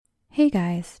Hey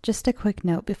guys, just a quick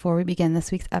note before we begin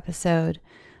this week's episode.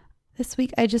 This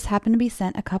week I just happened to be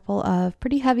sent a couple of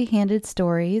pretty heavy-handed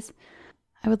stories.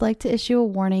 I would like to issue a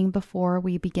warning before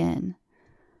we begin.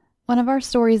 One of our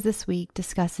stories this week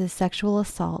discusses sexual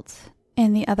assault,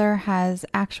 and the other has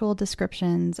actual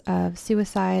descriptions of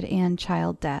suicide and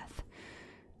child death.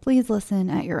 Please listen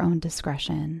at your own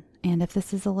discretion, and if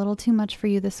this is a little too much for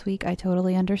you this week, I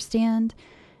totally understand,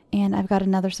 and I've got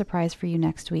another surprise for you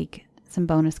next week. Some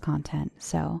bonus content.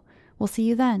 So we'll see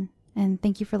you then. And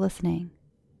thank you for listening.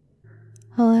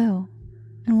 Hello,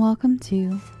 and welcome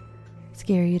to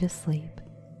Scare You to Sleep.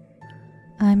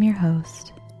 I'm your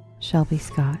host, Shelby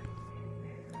Scott.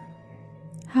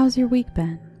 How's your week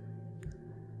been?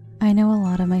 I know a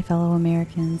lot of my fellow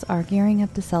Americans are gearing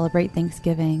up to celebrate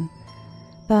Thanksgiving,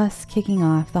 thus kicking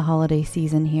off the holiday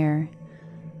season here.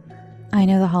 I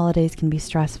know the holidays can be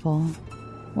stressful,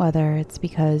 whether it's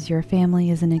because your family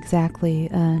isn't exactly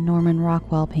a Norman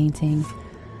Rockwell painting,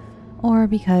 or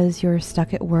because you're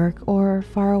stuck at work or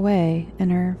far away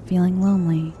and are feeling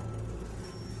lonely.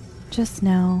 Just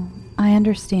know, I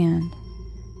understand,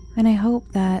 and I hope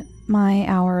that my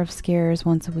hour of scares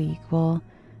once a week will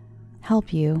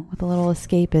help you with a little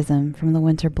escapism from the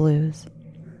winter blues.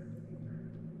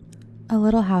 A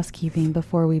little housekeeping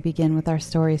before we begin with our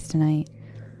stories tonight.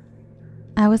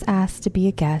 I was asked to be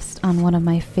a guest on one of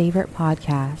my favorite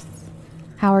podcasts,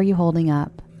 How Are You Holding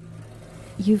Up?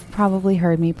 You've probably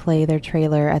heard me play their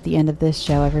trailer at the end of this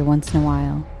show every once in a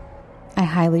while. I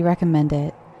highly recommend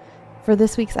it. For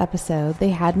this week's episode, they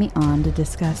had me on to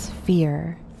discuss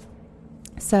fear.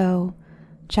 So,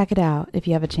 check it out if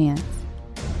you have a chance.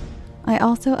 I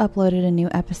also uploaded a new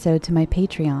episode to my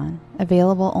Patreon,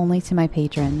 available only to my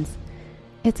patrons.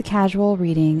 It's a casual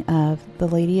reading of The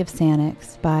Lady of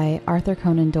Sannox by Arthur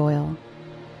Conan Doyle,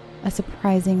 a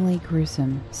surprisingly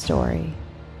gruesome story.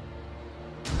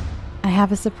 I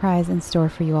have a surprise in store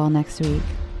for you all next week.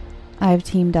 I've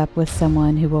teamed up with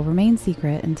someone who will remain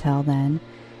secret until then,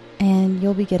 and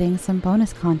you'll be getting some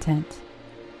bonus content.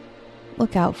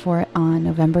 Look out for it on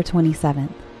November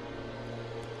 27th.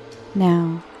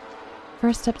 Now,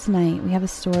 first up tonight, we have a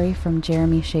story from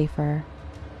Jeremy Schaefer.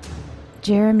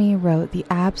 Jeremy wrote the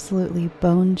absolutely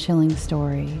bone-chilling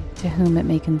story, To Whom It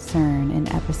May Concern, in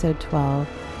episode 12,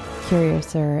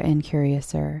 Curiouser and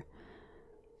Curiouser.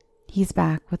 He's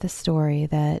back with a story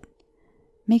that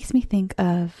makes me think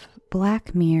of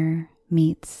Black Mirror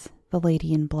meets The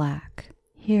Lady in Black.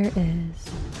 Here is,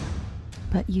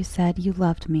 "But you said you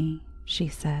loved me," she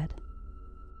said.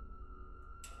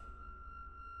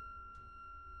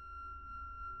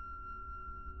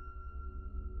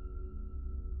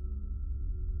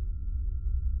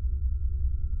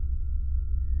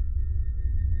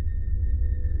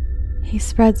 He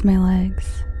spreads my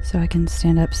legs so I can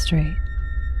stand up straight.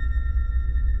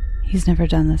 He's never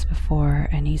done this before,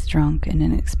 and he's drunk and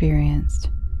inexperienced.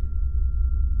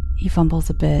 He fumbles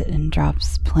a bit and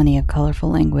drops plenty of colorful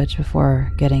language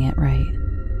before getting it right.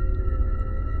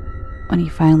 When he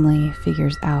finally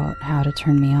figures out how to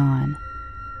turn me on,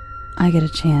 I get a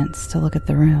chance to look at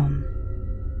the room,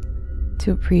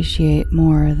 to appreciate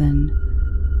more than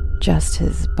just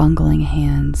his bungling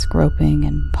hands groping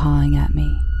and pawing at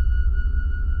me.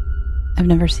 I've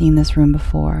never seen this room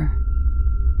before.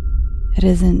 It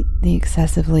isn't the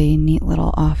excessively neat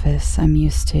little office I'm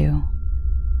used to.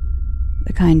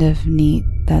 The kind of neat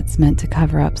that's meant to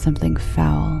cover up something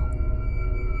foul.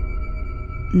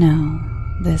 No,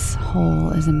 this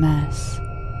hole is a mess.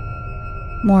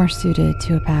 More suited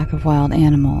to a pack of wild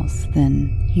animals than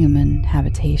human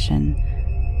habitation,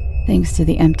 thanks to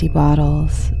the empty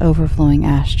bottles, overflowing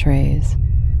ashtrays,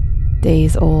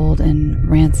 days old and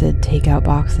rancid takeout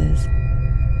boxes.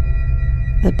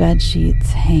 The bed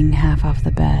sheets hang half off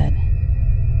the bed,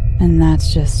 and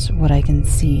that's just what I can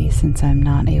see since I'm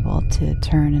not able to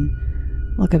turn and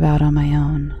look about on my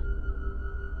own.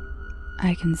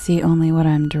 I can see only what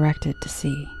I'm directed to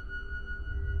see.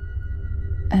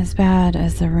 As bad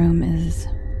as the room is,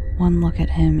 one look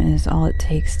at him is all it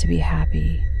takes to be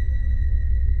happy.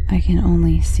 I can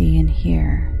only see and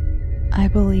hear. I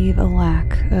believe a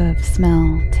lack of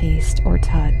smell, taste, or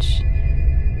touch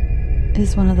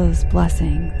is one of those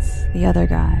blessings the other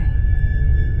guy,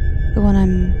 the one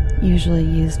I'm usually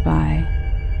used by,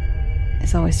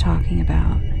 is always talking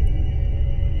about.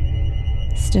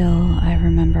 Still, I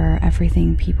remember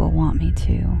everything people want me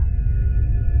to.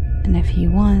 And if he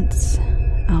wants,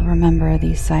 I'll remember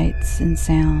these sights and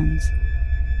sounds.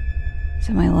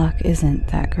 So my luck isn't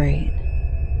that great.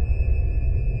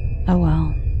 Oh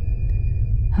well,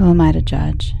 who am I to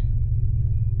judge?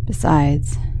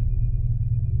 Besides,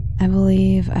 I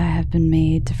believe I have been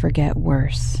made to forget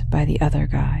worse by the other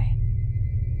guy.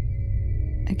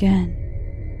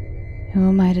 Again, who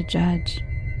am I to judge?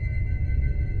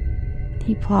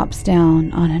 He plops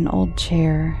down on an old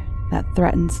chair that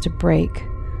threatens to break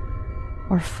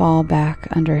or fall back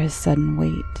under his sudden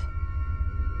weight.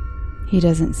 He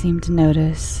doesn't seem to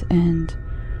notice and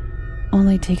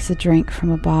only takes a drink from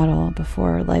a bottle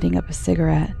before lighting up a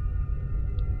cigarette.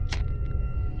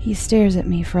 He stares at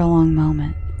me for a long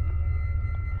moment,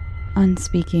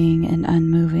 unspeaking and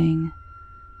unmoving,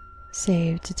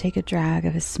 save to take a drag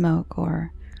of his smoke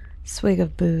or swig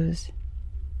of booze.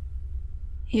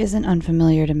 He isn't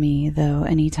unfamiliar to me, though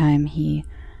any time he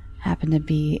happened to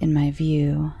be in my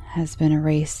view has been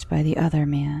erased by the other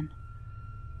man.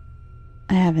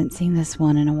 I haven't seen this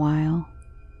one in a while.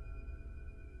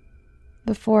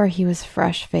 Before, he was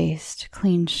fresh-faced,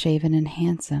 clean-shaven, and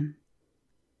handsome.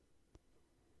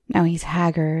 Now he's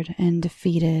haggard and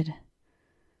defeated,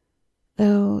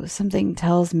 though something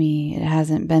tells me it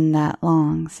hasn't been that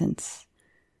long since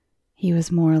he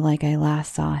was more like I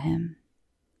last saw him.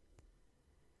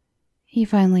 He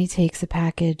finally takes a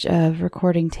package of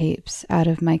recording tapes out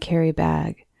of my carry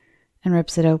bag and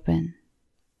rips it open.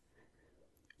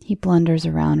 He blunders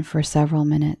around for several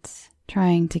minutes,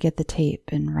 trying to get the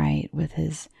tape in right with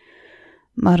his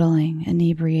muddling,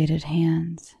 inebriated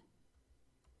hands.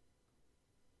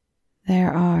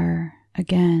 There are,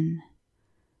 again,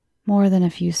 more than a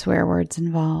few swear words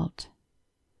involved.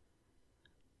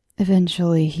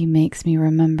 Eventually, he makes me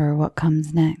remember what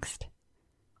comes next.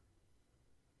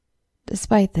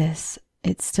 Despite this,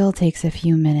 it still takes a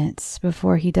few minutes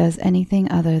before he does anything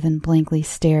other than blankly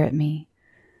stare at me.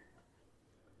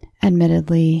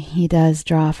 Admittedly, he does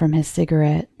draw from his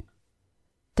cigarette,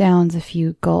 downs a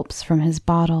few gulps from his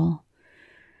bottle,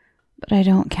 but I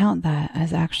don't count that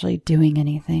as actually doing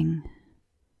anything.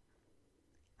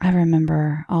 I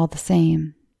remember all the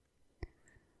same.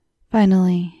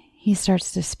 Finally, he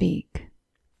starts to speak.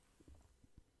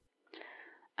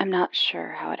 I'm not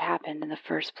sure how it happened in the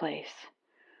first place.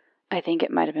 I think it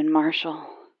might have been Marshall.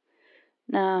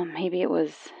 No, maybe it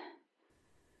was...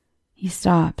 He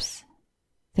stops,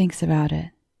 thinks about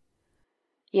it.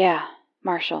 Yeah,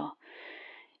 Marshall.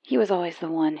 He was always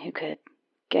the one who could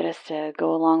get us to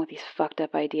go along with these fucked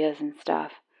up ideas and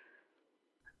stuff.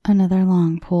 Another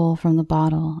long pull from the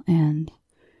bottle and...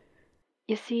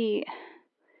 You see,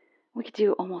 we could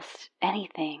do almost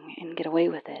anything and get away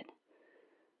with it.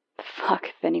 Fuck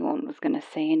if anyone was gonna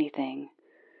say anything.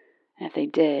 And if they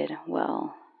did,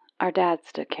 well, our dads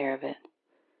took care of it.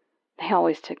 They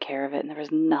always took care of it, and there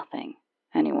was nothing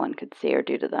anyone could say or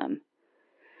do to them.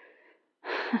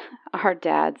 Our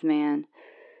dads, man.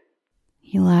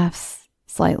 He laughs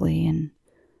slightly and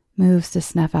moves to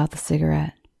snuff out the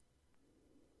cigarette.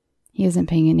 He isn't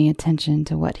paying any attention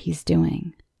to what he's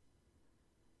doing.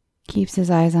 Keeps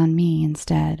his eyes on me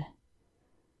instead,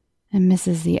 and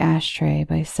misses the ashtray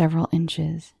by several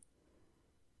inches,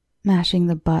 mashing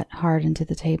the butt hard into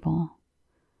the table.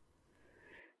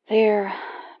 They're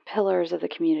pillars of the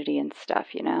community and stuff,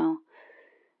 you know.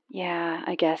 Yeah,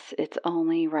 I guess it's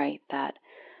only right that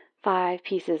 5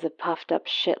 pieces of puffed up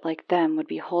shit like them would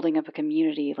be holding up a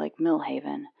community like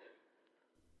Millhaven.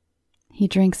 He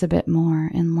drinks a bit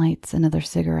more and lights another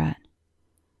cigarette.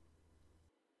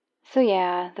 So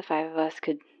yeah, the 5 of us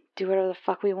could do whatever the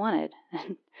fuck we wanted,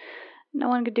 and no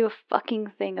one could do a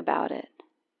fucking thing about it.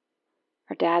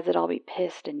 Our dads would all be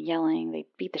pissed and yelling. They'd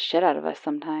beat the shit out of us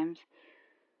sometimes.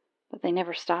 But they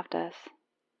never stopped us.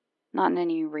 Not in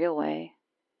any real way.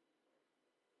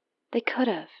 They could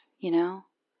have, you know.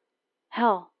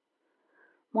 Hell,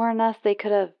 more than us, they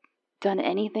could have done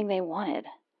anything they wanted.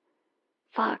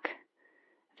 Fuck.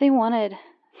 If they wanted,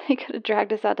 they could have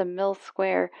dragged us out to Mill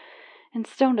Square and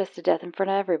stoned us to death in front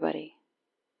of everybody.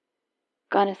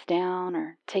 Gun us down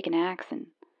or take an axe and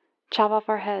chop off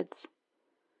our heads.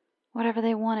 Whatever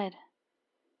they wanted.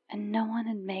 And no one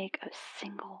would make a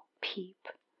single peep.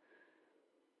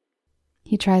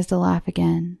 He tries to laugh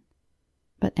again,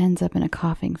 but ends up in a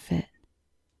coughing fit.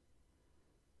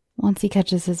 Once he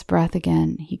catches his breath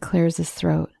again, he clears his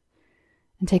throat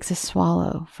and takes a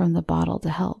swallow from the bottle to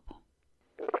help.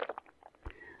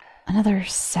 Another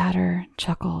sadder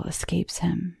chuckle escapes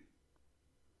him.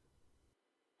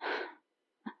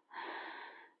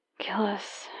 Kill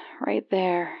us right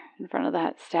there in front of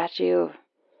that statue of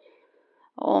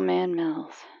Old Man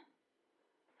Mills.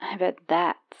 I bet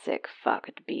that sick fuck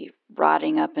would be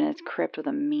rotting up in his crypt with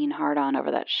a mean heart-on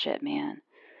over that shit, man.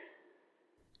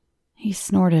 He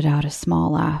snorted out a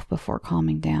small laugh before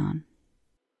calming down.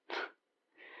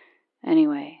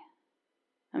 Anyway,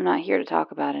 I'm not here to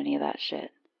talk about any of that shit.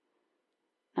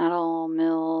 Not all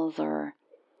Mills or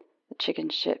the chicken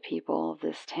shit people of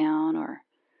this town or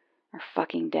our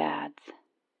fucking dads.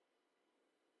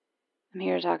 I'm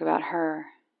here to talk about her.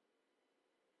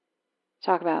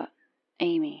 Talk about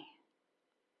Amy.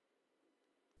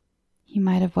 He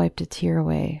might have wiped a tear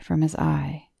away from his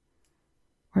eye,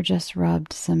 or just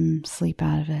rubbed some sleep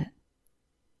out of it.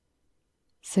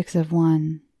 6 of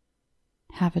one,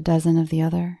 half a dozen of the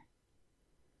other.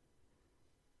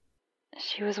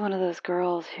 She was one of those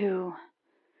girls who,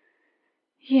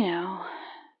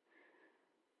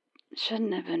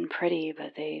 shouldn't have been pretty,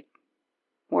 but they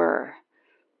were.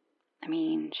 I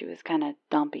mean, she was kind of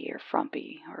dumpy or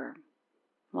frumpy,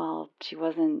 she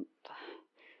wasn't.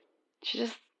 She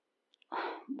just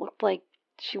looked like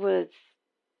she was.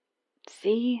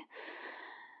 See?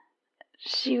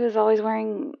 She was always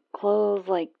wearing clothes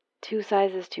like 2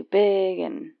 sizes too big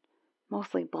and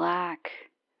mostly black.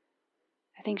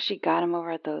 I think she got him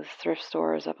over at those thrift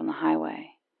stores up on the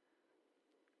highway.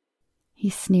 He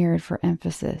sneered for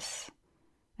emphasis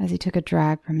as he took a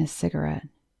drag from his cigarette.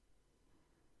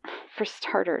 For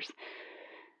starters,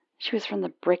 she was from the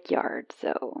brickyard,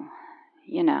 so,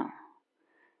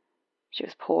 she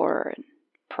was poor and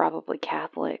probably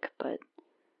Catholic, but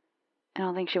I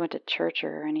don't think she went to church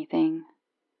or anything.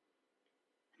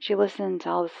 She listened to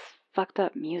all this fucked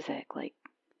up music, like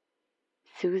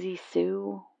Susie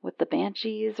Sue with the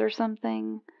Banshees or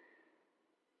something.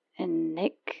 And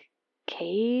Nick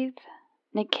Cage?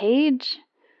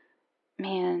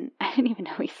 Man, I didn't even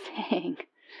know he sang.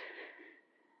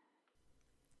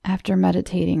 After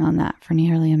meditating on that for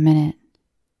nearly a minute,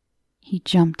 he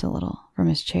jumped a little from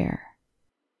his chair.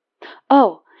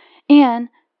 Oh, and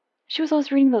she was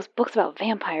always reading those books about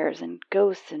vampires and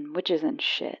ghosts and witches and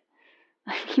shit.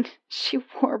 I mean, she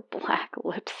wore black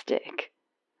lipstick.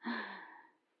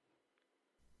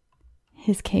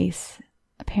 His case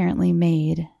apparently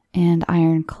made and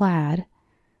ironclad,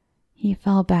 he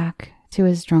fell back to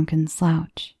his drunken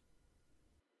slouch.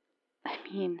 I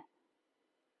mean,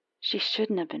 she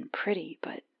shouldn't have been pretty,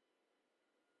 but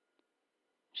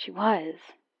she was.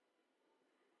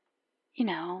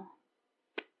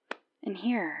 In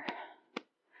here,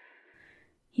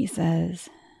 he says,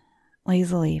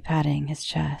 lazily patting his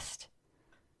chest.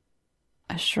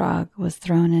 A shrug was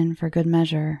thrown in for good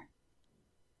measure,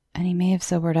 and he may have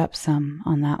sobered up some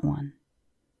on that one.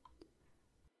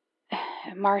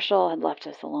 If Marshall had left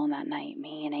us alone that night,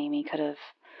 me and Amy could have...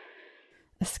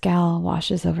 A scowl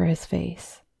washes over his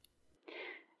face.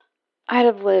 I'd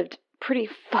have lived pretty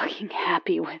fucking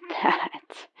happy with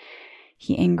that,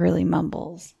 he angrily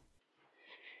mumbles.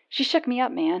 She shook me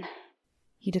up, man,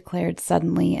 he declared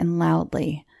suddenly and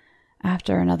loudly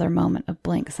after another moment of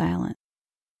blank silence.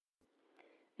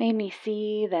 Made me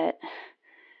see that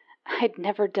I'd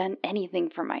never done anything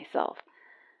for myself.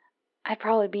 I'd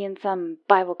probably be in some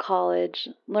Bible college,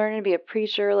 learning to be a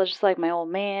preacher just like my old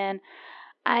man.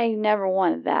 I never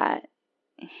wanted that.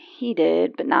 He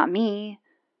did, but not me.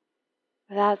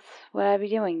 But that's what I'd be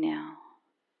doing now.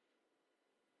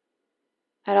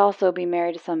 I'd also be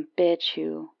married to some bitch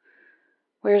who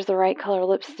wears the right color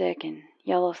lipstick and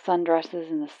yellow sundresses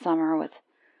in the summer with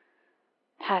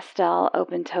pastel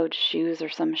open-toed shoes or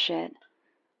some shit.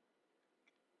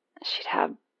 She'd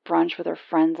have brunch with her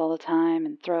friends all the time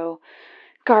and throw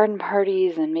garden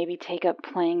parties and maybe take up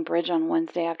playing bridge on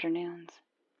Wednesday afternoons.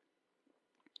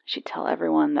 She'd tell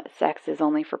everyone that sex is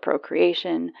only for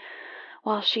procreation,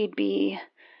 while she'd be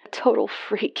a total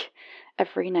freak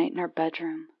every night in her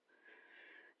bedroom.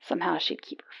 Somehow she'd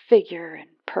keep her figure and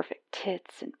perfect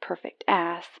tits and perfect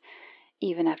ass,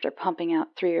 even after pumping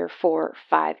out 3 or 4 or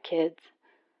 5 kids.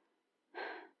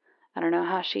 I don't know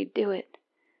how she'd do it,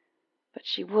 but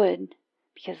she would,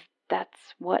 because that's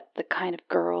what the kind of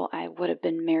girl I would have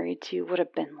been married to would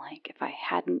have been like if I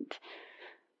hadn't.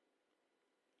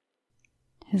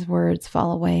 His words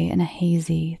fall away in a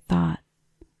hazy thought.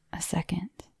 A second.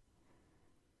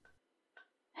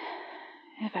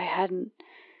 If I hadn't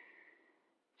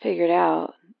figured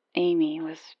out Amy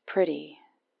was pretty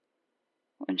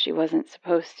when she wasn't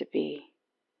supposed to be.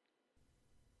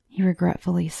 He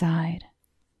regretfully sighed.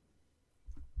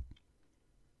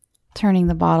 Turning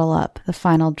the bottle up, the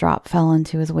final drop fell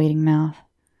into his waiting mouth.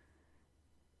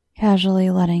 Casually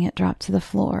letting it drop to the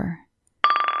floor,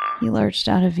 he lurched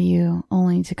out of view,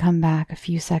 only to come back a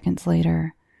few seconds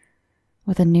later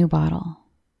with a new bottle.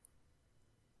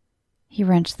 He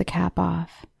wrenched the cap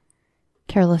off,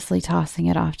 carelessly tossing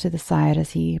it off to the side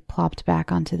as he plopped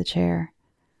back onto the chair.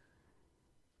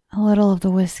 A little of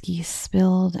the whiskey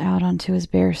spilled out onto his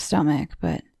bare stomach,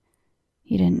 but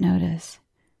he didn't notice.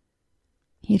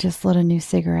 He just lit a new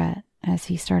cigarette as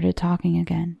he started talking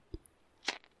again.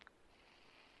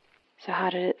 So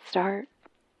how did it start?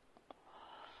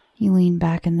 He leaned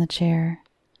back in the chair,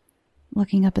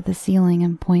 looking up at the ceiling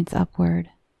and points upward.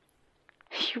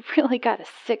 You really got a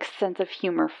sick sense of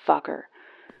humor, fucker.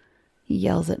 He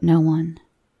yells at no one.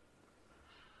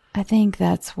 I think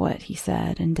that's what he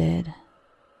said and did.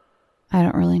 I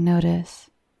don't really notice.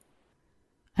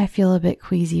 I feel a bit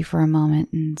queasy for a moment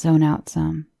and zone out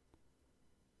some.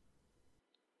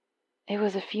 It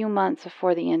was a few months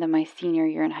before the end of my senior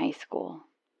year in high school.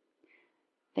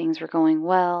 Things were going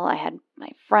well. I had my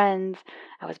friends.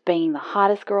 I was banging the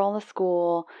hottest girl in the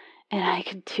school, and I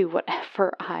could do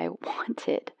whatever I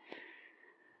wanted.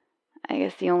 I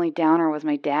guess the only downer was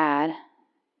my dad.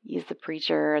 He's the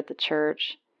preacher at the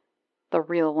church. The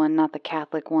real one, not the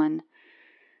Catholic one.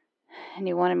 And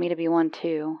he wanted me to be one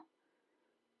too.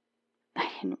 I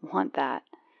didn't want that.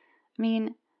 I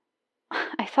mean,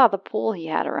 I saw the pool he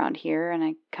had around here, and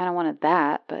I kind of wanted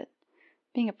that, but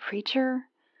being a preacher,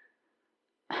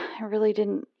 I really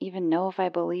didn't even know if I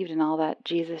believed in all that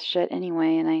Jesus shit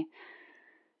anyway, and I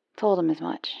told him as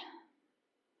much.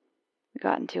 We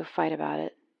got into a fight about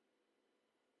it.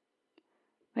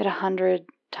 We had 100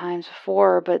 times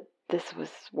before, but this was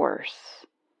worse.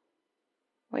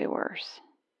 Way worse.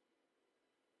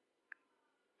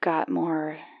 Got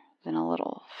more than a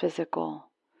little physical.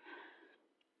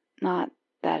 Not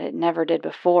that it never did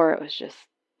before, it was just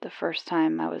the first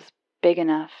time I was big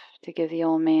enough to give the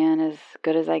old man as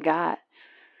good as I got.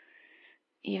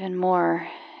 Even more,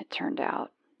 it turned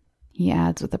out, he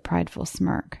adds with a prideful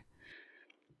smirk.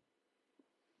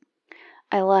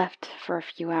 I left for a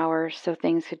few hours so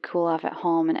things could cool off at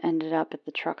home and ended up at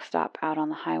the truck stop out on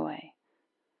the highway.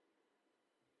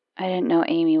 I didn't know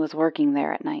Amy was working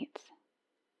there at nights.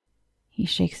 He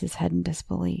shakes his head in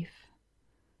disbelief.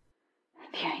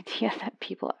 The idea that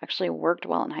people actually worked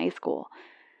well in high school.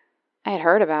 I had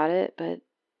heard about it, but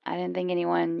I didn't think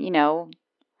anyone,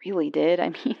 really did. I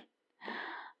mean,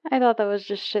 I thought that was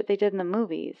just shit they did in the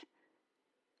movies.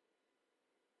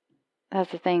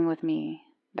 That's the thing with me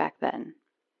back then.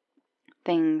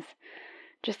 Things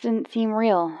just didn't seem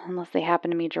real unless they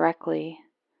happened to me directly.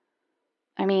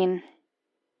 I mean,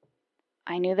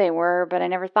 I knew they were, but I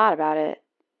never thought about it.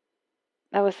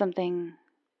 That was something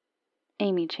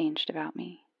Amy changed about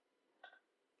me.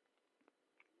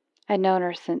 I'd known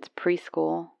her since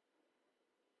preschool,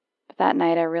 but that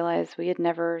night I realized we had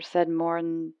never said more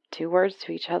than 2 words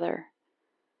to each other.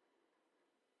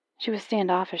 She was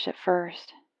standoffish at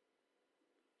first.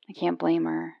 I can't blame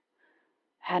her.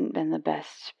 I hadn't been the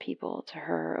best people to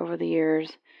her over the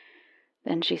years.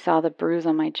 Then she saw the bruise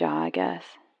on my jaw, I guess.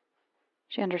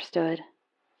 She understood.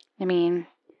 I mean,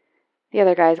 the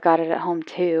other guys got it at home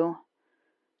too.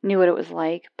 Knew what it was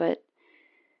like, but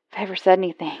if I ever said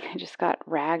anything, I just got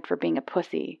ragged for being a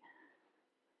pussy.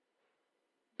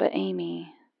 But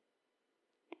Amy,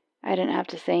 I didn't have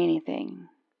to say anything.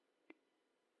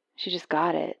 She just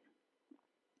got it.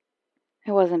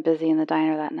 I wasn't busy in the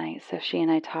diner that night, so she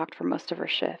and I talked for most of her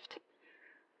shift.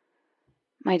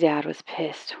 My dad was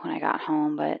pissed when I got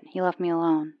home, but he left me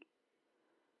alone.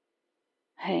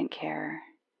 I didn't care.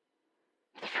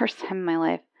 For the first time in my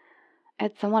life, I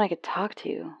had someone I could talk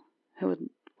to who would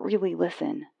really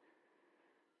listen.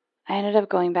 I ended up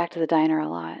going back to the diner a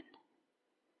lot.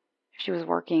 If she was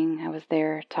working, I was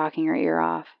there talking her ear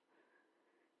off.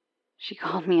 She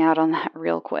called me out on that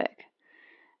real quick.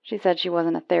 She said she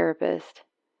wasn't a therapist.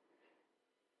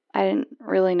 I didn't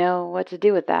really know what to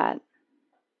do with that.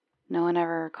 No one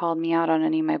ever called me out on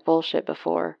any of my bullshit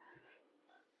before.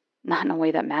 Not in a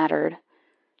way that mattered.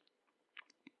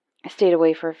 I stayed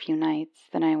away for a few nights,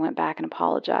 then I went back and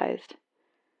apologized.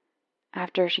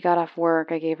 After she got off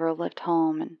work, I gave her a lift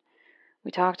home, and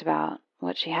we talked about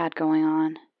what she had going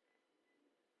on.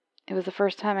 It was the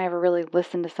first time I ever really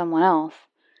listened to someone else.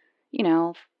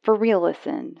 For real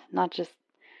listened, not just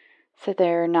sit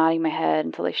there nodding my head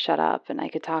until they shut up and I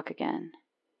could talk again.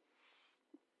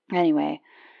 Anyway,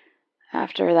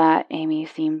 after that, Amy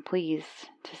seemed pleased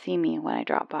to see me when I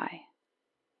dropped by.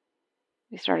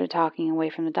 We started talking away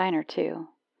from the diner, too.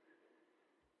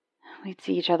 We'd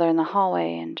see each other in the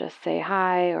hallway and just say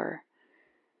hi, or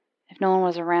if no one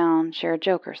was around, share a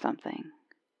joke or something.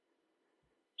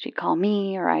 She'd call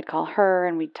me, or I'd call her,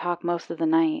 and we'd talk most of the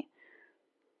night.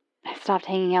 I stopped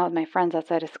hanging out with my friends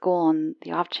outside of school on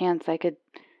the off chance I could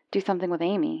do something with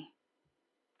Amy.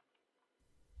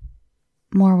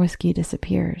 More whiskey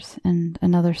disappears, and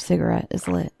another cigarette is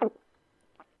lit.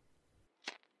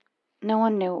 No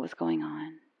one knew what was going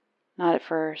on. Not at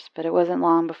first, but it wasn't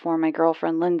long before my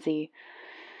girlfriend Lindsay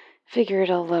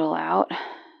figured a little out.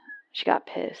 She got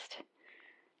pissed.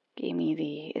 Gave me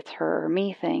the it's her or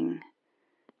me thing,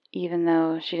 even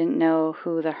though she didn't know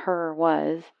who the her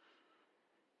was.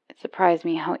 It surprised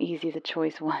me how easy the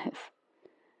choice was.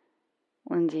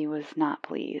 Lindsay was not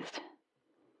pleased.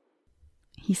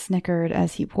 He snickered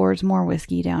as he pours more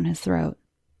whiskey down his throat.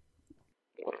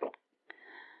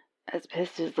 As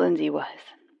pissed as Lindsay was,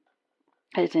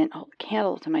 I didn't hold a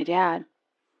candle to my dad.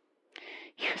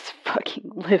 He was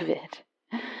fucking livid.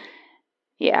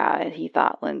 Yeah, he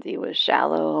thought Lindsay was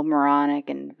shallow, moronic,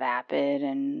 and vapid,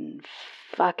 and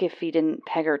fuck if he didn't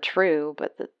peg her true,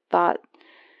 but the thought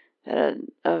that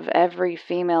of every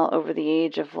female over the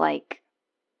age of,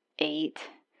 8,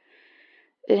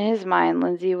 in his mind,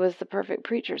 Lindsay was the perfect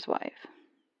preacher's wife.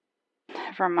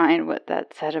 Never mind what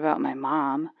that said about my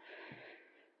mom.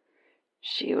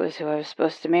 She was who I was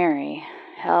supposed to marry.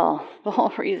 Hell, the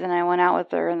whole reason I went out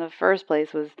with her in the first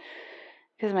place was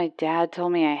because my dad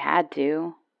told me I had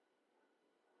to.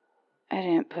 I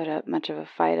didn't put up much of a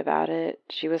fight about it.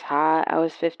 She was hot, I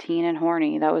was 15 and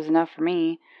horny. That was enough for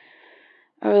me.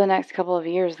 Over the next couple of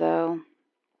years, though.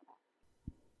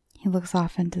 He looks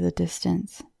off into the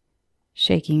distance,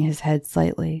 shaking his head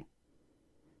slightly.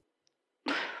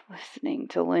 Listening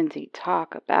to Lindsay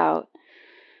talk about...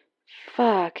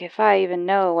 Fuck, if I even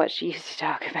know what she used to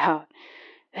talk about.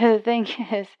 The thing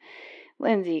is,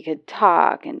 Lindsay could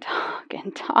talk and talk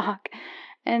and talk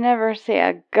and never say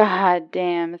a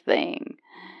goddamn thing.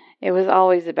 It was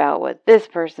always about what this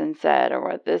person said or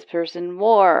what this person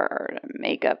wore or to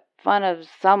make up fun of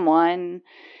someone.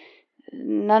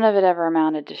 None of it ever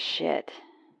amounted to shit.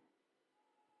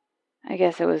 I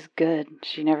guess it was good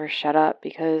she never shut up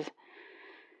because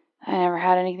I never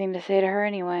had anything to say to her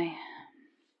anyway.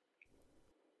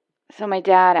 So my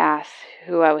dad asked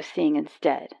who I was seeing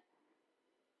instead.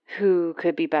 Who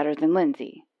could be better than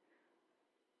Lindsay?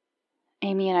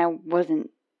 Amy and I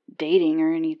wasn't dating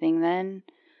or anything then,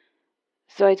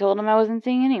 so I told him I wasn't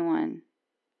seeing anyone.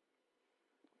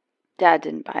 Dad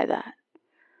didn't buy that.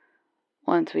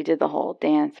 Once we did the whole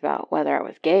dance about whether I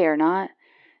was gay or not,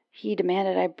 he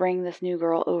demanded I bring this new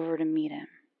girl over to meet him.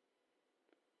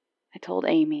 I told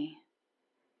Amy.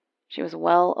 She was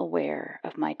well aware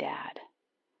of my dad,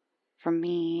 from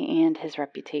me and his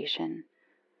reputation.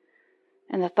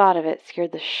 And the thought of it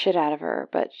scared the shit out of her,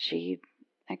 but she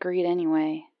agreed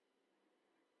anyway.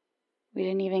 We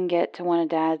didn't even get to one of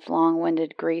Dad's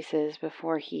long-winded graces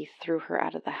before he threw her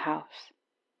out of the house.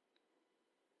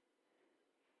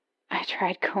 I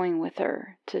tried going with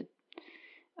her to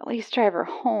at least drive her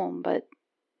home, but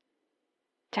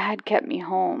Dad kept me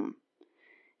home.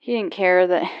 He didn't care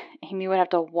that Amy would have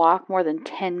to walk more than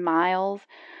 10 miles,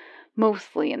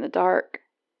 mostly in the dark.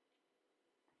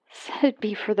 Said it'd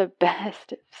be for the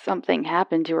best if something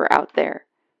happened to her out there.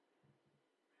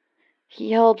 He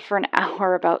yelled for an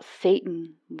hour about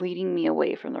Satan leading me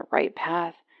away from the right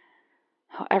path,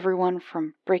 how everyone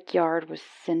from Brickyard was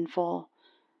sinful,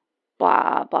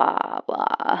 blah, blah,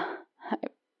 blah.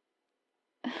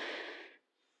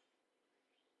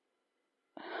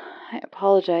 I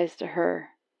apologized to her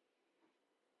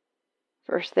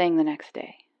first thing the next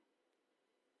day,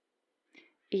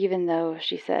 even though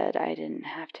she said I didn't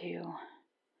have to.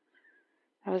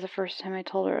 That was the first time I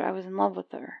told her I was in love with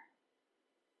her.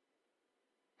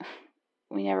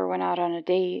 We never went out on a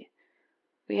date.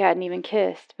 We hadn't even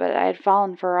kissed, but I had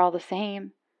fallen for her all the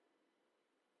same.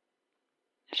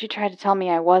 She tried to tell me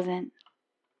I wasn't,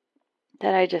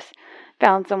 that I just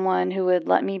found someone who would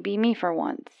let me be me for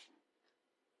once.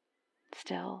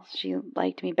 Still, she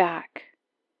liked me back.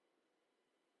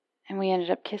 And we ended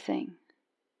up kissing.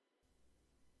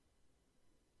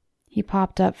 He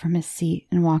popped up from his seat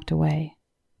and walked away.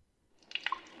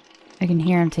 I can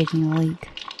hear him taking a leak.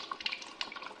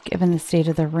 Given the state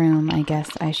of the room, I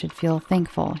guess I should feel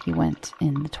thankful he went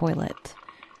in the toilet.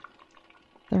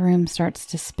 The room starts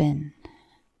to spin.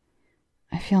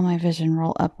 I feel my vision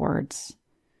roll upwards,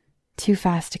 too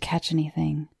fast to catch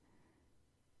anything.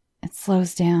 It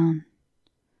slows down.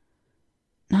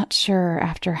 Not sure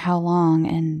after how long,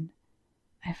 and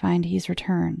I find he's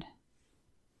returned.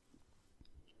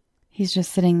 He's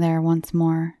just sitting there once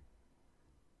more.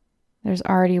 There's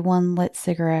already one lit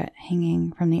cigarette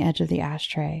hanging from the edge of the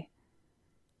ashtray,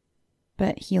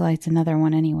 but he lights another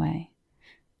one anyway.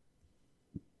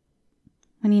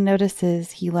 When he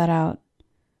notices, he let out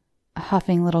a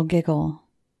huffing little giggle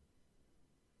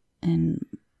and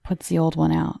puts the old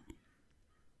one out.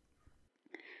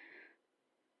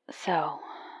 So,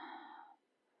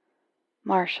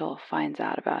 Marshall finds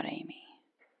out about Amy.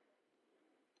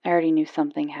 I already knew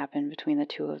something happened between the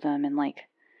two of them in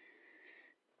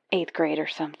 8th grade or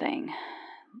something.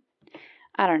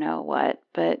 I don't know what,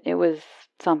 but it was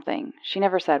something. She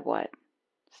never said what.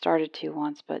 Started to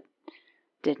once, but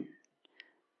didn't.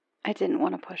 I didn't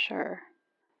want to push her.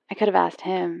 I could have asked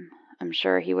him. I'm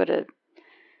sure he would have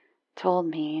told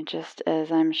me, just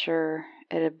as I'm sure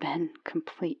it had been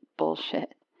complete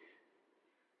bullshit.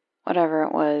 whatever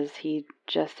it was, he'd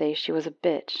just say she was a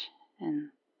bitch and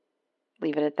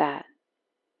leave it at that.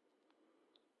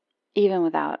 Even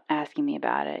without asking me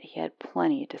about it, he had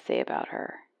plenty to say about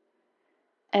her.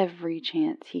 Every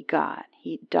chance he got,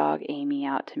 he'd dog Amy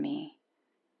out to me.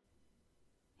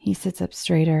 He sits up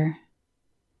straighter,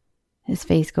 his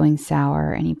face going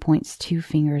sour, and he points 2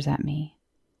 fingers at me.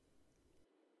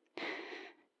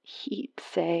 He'd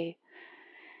say,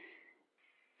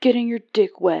 "Getting your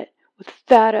dick wet with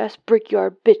fat-ass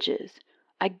brickyard bitches.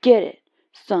 I get it,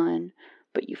 son,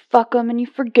 but you fuck 'em and you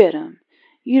forget 'em.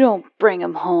 You don't bring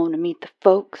 'em home to meet the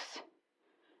folks."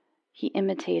 He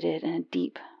imitated in a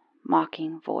deep,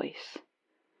 mocking voice.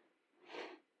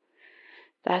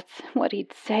 That's what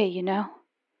he'd say, you know.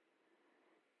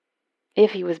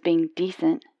 If he was being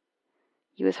decent,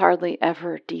 he was hardly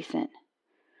ever decent.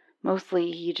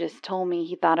 Mostly he just told me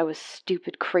he thought I was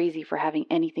stupid crazy for having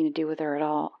anything to do with her at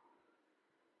all.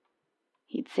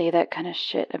 He'd say that kind of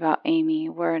shit about Amy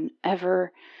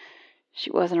whenever she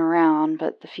wasn't around,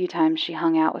 but the few times she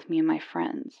hung out with me and my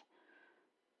friends.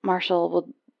 Marshall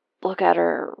would look at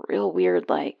her real weird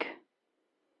like.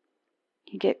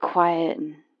 He'd get quiet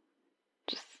and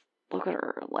just look at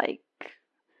her like.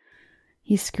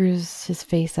 He screws his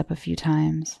face up a few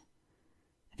times.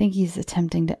 I think he's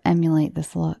attempting to emulate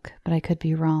this look, but I could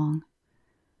be wrong.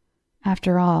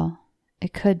 After all,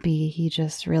 it could be he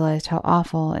just realized how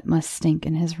awful it must stink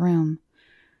in his room.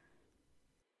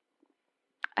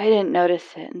 I didn't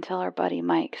notice it until our buddy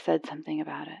Mike said something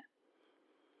about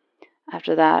it.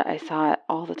 After that, I saw it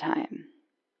all the time.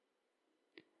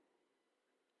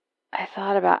 I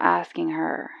thought about asking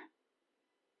her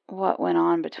what went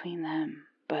on between them,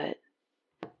 but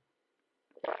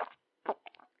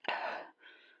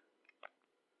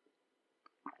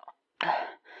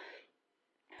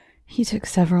He took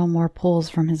several more pulls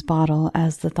from his bottle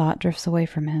as the thought drifts away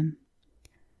from him.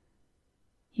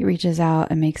 He reaches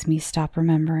out and makes me stop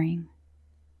remembering.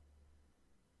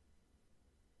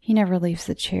 He never leaves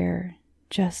the chair,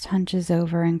 just hunches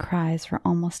over and cries for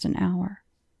almost an hour.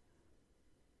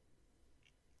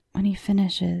 When he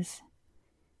finishes,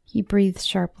 he breathes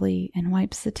sharply and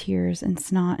wipes the tears and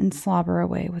snot and slobber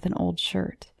away with an old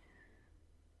shirt.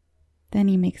 Then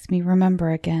he makes me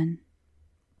remember again,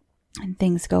 and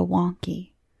things go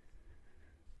wonky.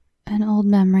 An old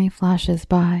memory flashes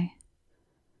by.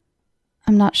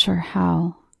 I'm not sure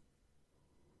how.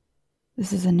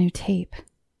 This is a new tape.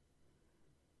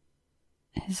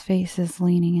 His face is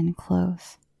leaning in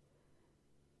close,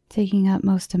 taking up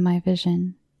most of my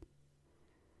vision.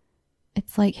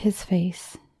 It's like his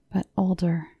face, but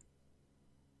older,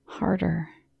 harder,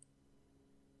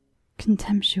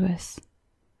 contemptuous.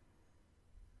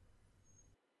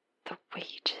 "The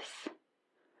wages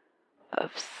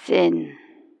of sin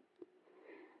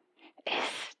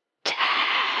is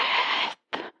death."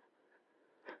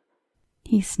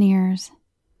 He sneers,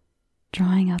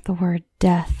 drawing out the word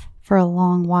death for a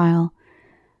long while,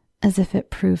 as if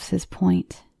it proves his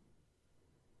point.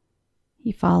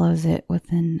 He follows it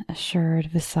with an assured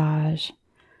visage,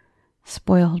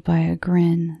 spoiled by a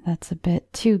grin that's a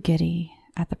bit too giddy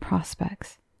at the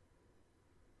prospects.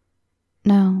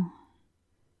 No,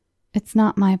 it's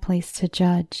not my place to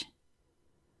judge.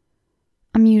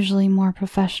 I'm usually more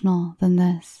professional than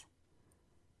this,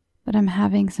 but I'm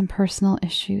having some personal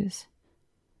issues.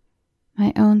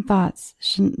 My own thoughts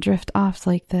shouldn't drift off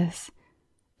like this,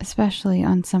 especially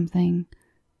on something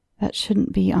that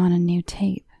shouldn't be on a new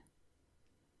tape.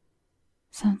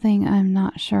 Something I'm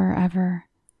not sure ever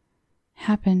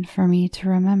happened for me to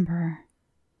remember.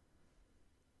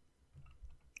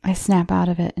 I snap out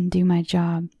of it and do my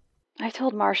job. I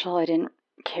told Marshall I didn't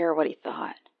care what he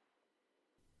thought.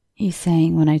 He's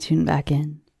saying when I tune back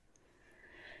in.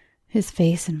 His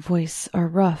face and voice are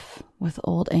rough with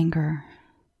old anger.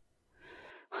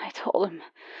 I told him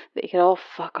they could all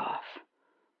fuck off.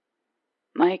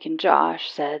 Mike and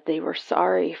Josh said they were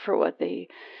sorry for what they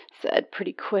said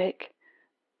pretty quick.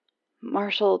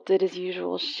 Marshall did his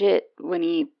usual shit when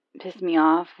he pissed me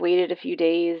off, waited a few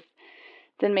days,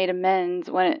 then made amends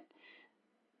when it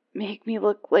made me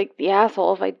look like the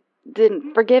asshole if I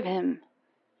didn't forgive him.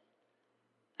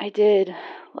 I did,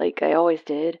 like I always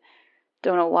did.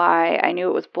 Don't know why. I knew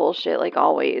it was bullshit like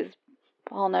always.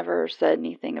 Paul never said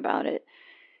anything about it.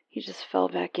 He just fell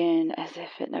back in as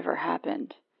if it never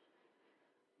happened.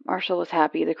 Marshall was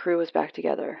happy the crew was back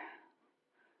together.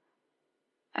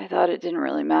 I thought it didn't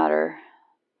really matter.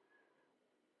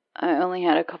 I only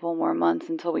had a couple more months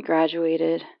until we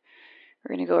graduated.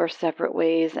 We're going to go our separate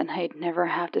ways, and I'd never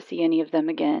have to see any of them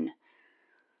again.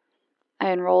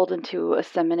 I enrolled into a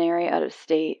seminary out of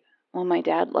state, one my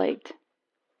dad liked.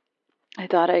 I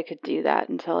thought I could do that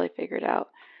until I figured out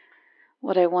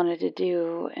what I wanted to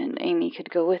do, and Amy could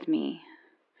go with me.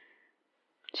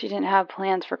 She didn't have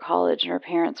plans for college, and her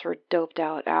parents were doped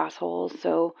out assholes,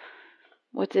 so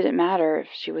what did it matter if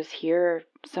she was here or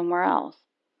somewhere else?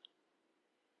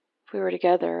 If we were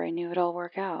together, I knew it'd all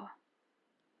work out.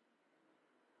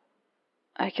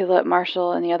 I could let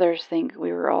Marshall and the others think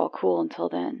we were all cool until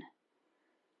then.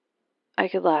 I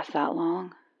could last that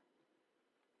long.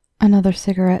 Another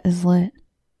cigarette is lit.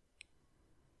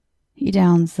 He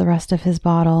downs the rest of his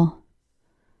bottle.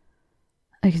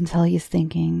 I can tell he's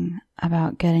thinking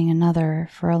about getting another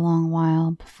for a long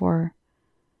while before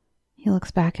he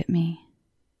looks back at me.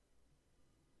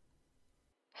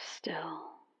 Still,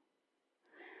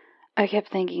 I kept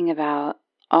thinking about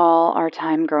all our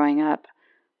time growing up.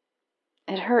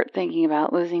 It hurt thinking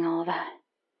about losing all of that.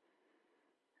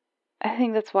 I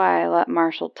think that's why I let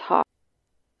Marshall talk.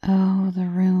 Oh, the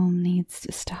room needs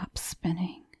to stop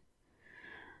spinning.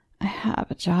 I have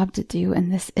a job to do,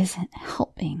 and this isn't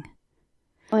helping.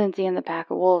 Lindsay and the pack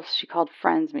of wolves she called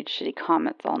friends made shitty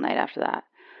comments all night after that.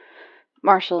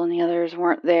 Marshall and the others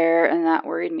weren't there, and that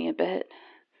worried me a bit.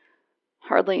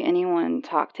 Hardly anyone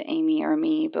talked to Amy or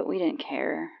me, but we didn't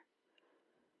care.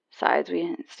 Besides, we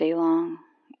didn't stay long.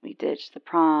 We ditched the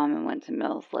prom and went to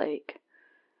Mills Lake.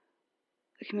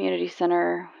 The community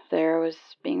center there was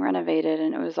being renovated,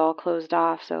 and it was all closed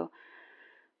off, so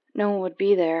no one would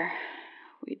be there.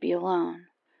 We'd be alone.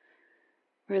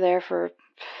 We were there for,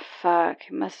 it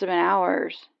must have been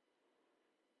hours.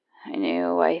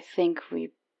 I think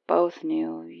we both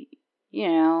knew,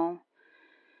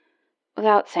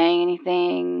 without saying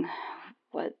anything,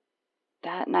 what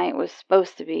that night was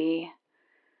supposed to be,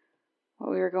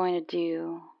 what we were going to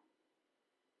do.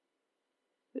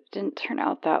 It didn't turn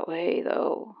out that way,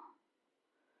 though.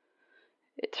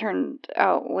 It turned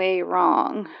out way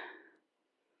wrong.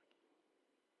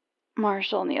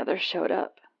 Marshall and the others showed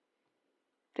up.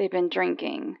 They'd been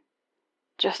drinking.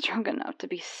 Just drunk enough to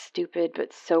be stupid,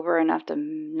 but sober enough to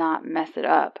not mess it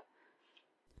up.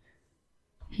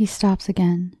 He stops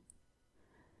again.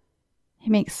 He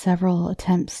makes several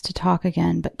attempts to talk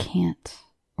again, but can't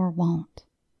or won't.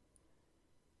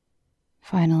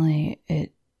 Finally,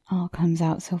 it all comes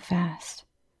out so fast.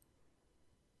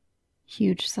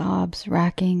 Huge sobs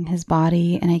racking his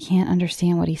body, and I can't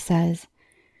understand what he says.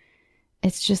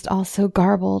 It's just all so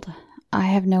garbled. I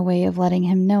have no way of letting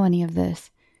him know any of this.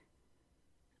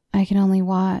 I can only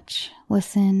watch,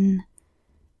 listen,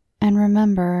 and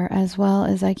remember as well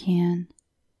as I can.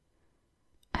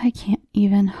 I can't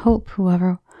even hope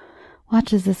whoever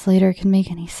watches this later can make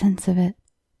any sense of it.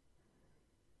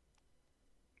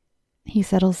 He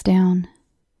settles down,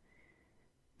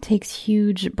 takes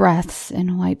huge breaths,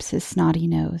 and wipes his snotty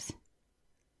nose.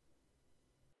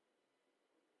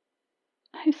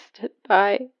 I stood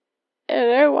by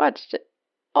and I watched it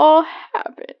all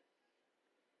happen.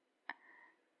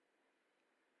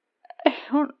 I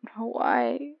don't know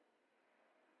why.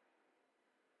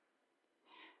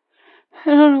 I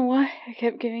don't know why I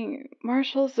kept giving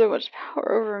Marshall so much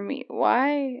power over me.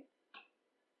 Why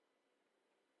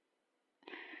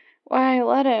I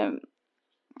let him.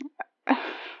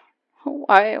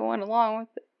 Why I went along with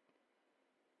it.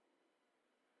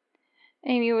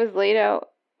 Amy was laid out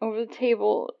over the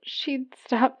table. She'd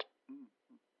stopped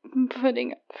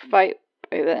putting up a fight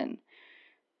by then.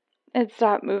 Had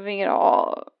stopped moving at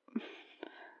all.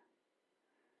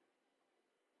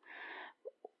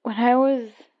 When I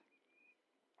was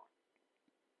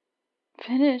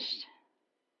finished,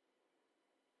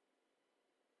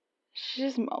 she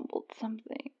just mumbled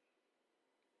something.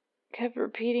 Kept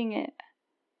repeating it.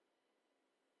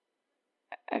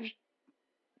 I've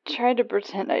tried to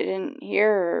pretend I didn't hear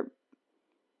her.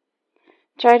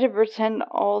 Tried to pretend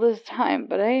all this time,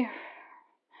 but I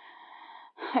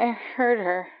heard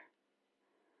her.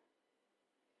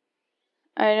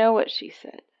 I know what she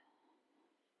said.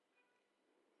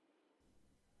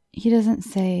 He doesn't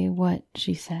say what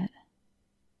she said.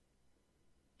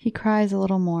 He cries a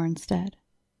little more instead.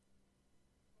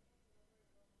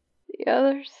 The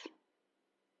others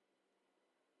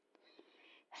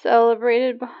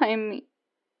celebrated behind me.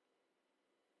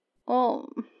 Well,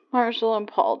 Marshall and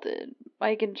Paul did.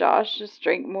 Mike and Josh just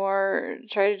drank more,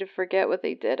 tried to forget what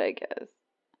they did, I guess.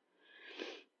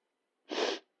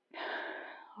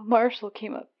 Marshall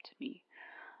came up to me,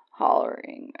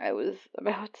 hollering. I was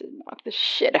about to knock the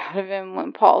shit out of him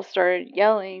when Paul started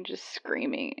yelling, just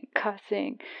screaming and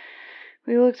cussing.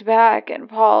 We looked back and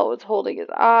Paul was holding his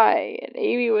eye and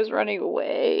Amy was running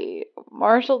away.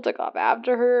 Marshall took off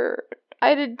after her.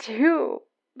 I did too,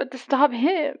 but to stop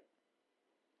him.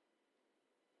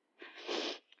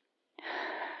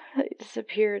 They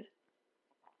disappeared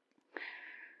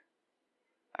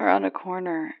around a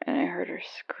corner, and I heard her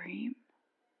scream.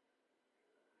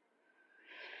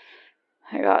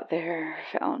 I got there,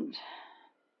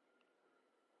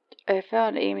 I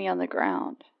found Amy on the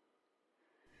ground,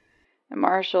 and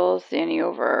Marshall standing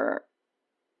over her.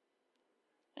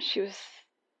 She was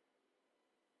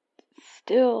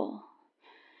still,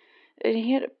 and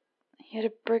he had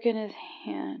a brick in his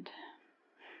hand.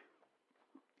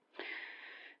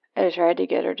 I tried to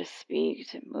get her to speak,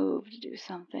 to move, to do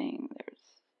something. There was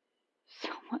so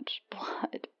much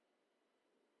blood.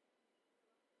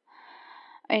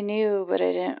 I knew, but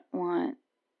I didn't want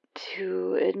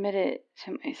to admit it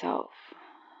to myself.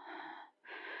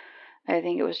 I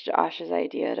think it was Josh's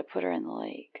idea to put her in the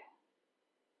lake.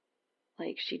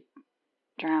 Like she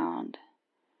drowned.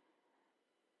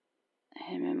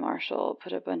 Him and Marshall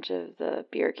put a bunch of the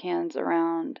beer cans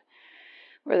around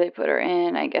where they put her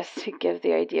in, I guess to give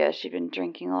the idea she'd been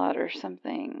drinking a lot or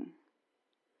something.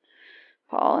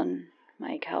 Paul and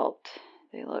Mike helped.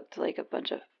 They looked like a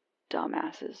bunch of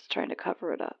dumbasses trying to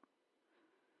cover it up.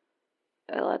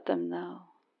 I let them know.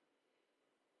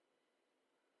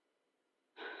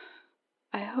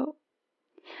 I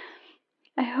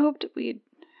hoped we'd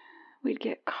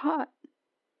get caught.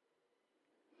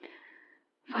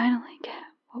 Finally get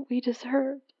what we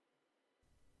deserved.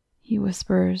 He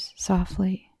whispers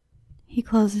softly. He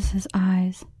closes his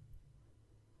eyes.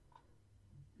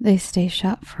 They stay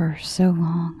shut for so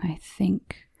long, I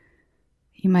think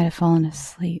he might have fallen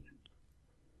asleep.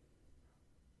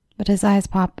 But his eyes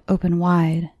pop open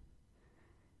wide.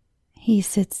 He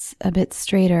sits a bit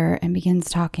straighter and begins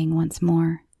talking once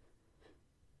more.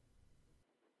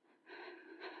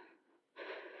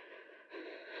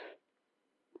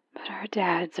 But our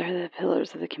dads are the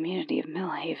pillars of the community of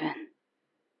Millhaven.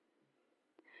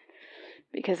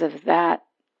 Because of that,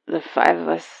 the five of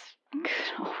us could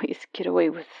always get away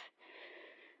with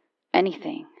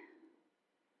anything.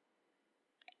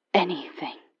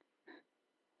 Anything.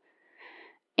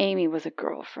 Amy was a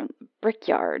girl from the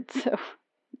brickyard, so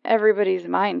everybody's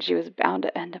mind she was bound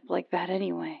to end up like that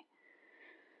anyway.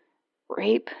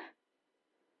 Rape?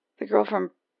 The girl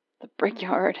from the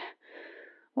brickyard.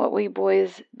 What we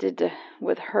boys did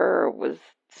with her was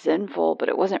sinful, but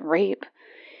it wasn't rape.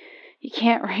 You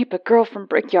can't rape a girl from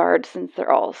brickyard since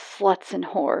they're all sluts and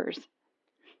whores.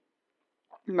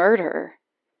 Murder?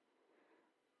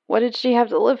 What did she have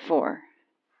to live for?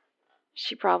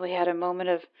 She probably had a moment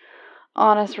of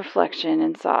honest reflection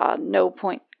and saw no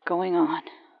point going on.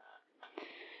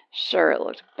 Sure, it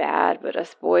looked bad, but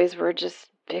us boys were just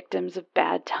victims of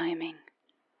bad timing.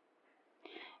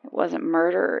 It wasn't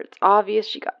murder. It's obvious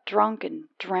she got drunk and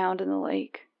drowned in the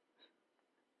lake.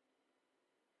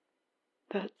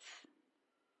 That's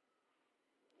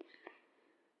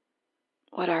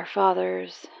what our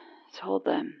fathers told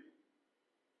them.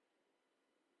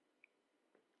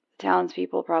 The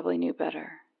townspeople probably knew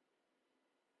better.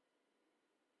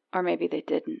 Or maybe they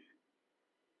didn't.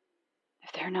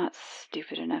 If they're not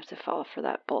stupid enough to fall for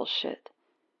that bullshit,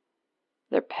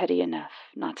 they're petty enough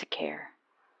not to care.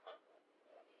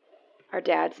 Our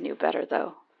dads knew better,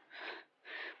 though.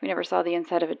 We never saw the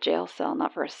inside of a jail cell,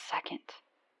 not for a second.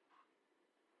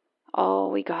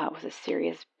 All we got was a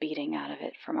serious beating out of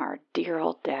it from our dear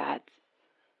old dads.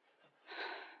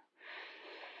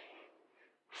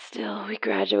 Still, we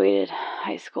graduated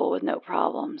high school with no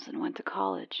problems and went to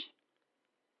college.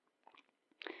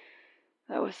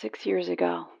 That was 6 years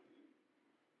ago.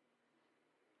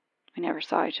 We never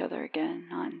saw each other again,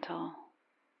 not until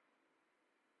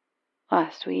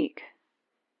last week.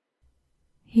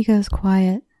 He goes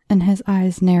quiet, and his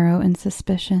eyes narrow in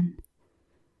suspicion.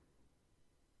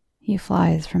 He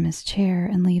flies from his chair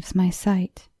and leaves my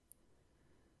sight.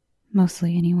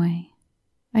 Mostly, anyway.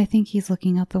 I think he's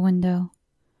looking out the window.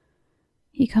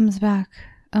 He comes back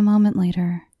a moment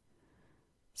later,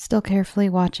 still carefully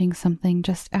watching something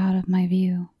just out of my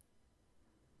view.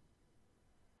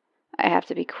 I have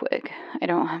to be quick. I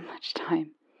don't have much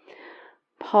time.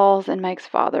 Paul's and Mike's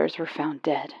fathers were found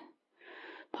dead.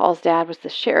 Paul's dad was the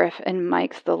sheriff and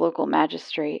Mike's the local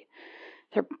magistrate.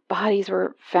 Their bodies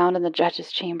were found in the judge's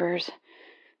chambers.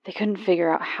 They couldn't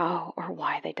figure out how or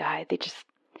why they died. They just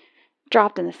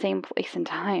dropped in the same place and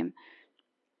time.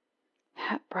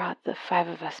 That brought the five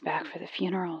of us back for the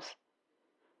funerals.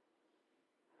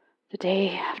 The day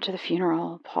after the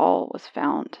funeral, Paul was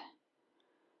found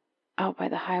out by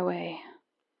the highway.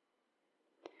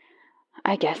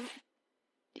 I guess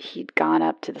he'd gone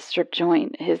up to the strip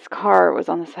joint. His car was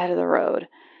on the side of the road.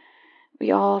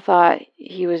 We all thought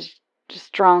he was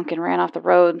just drunk and ran off the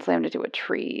road and slammed into a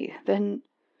tree. Then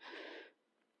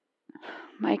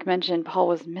Mike mentioned Paul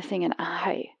was missing an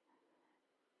eye,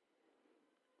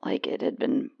 like it had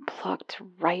been plucked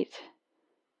right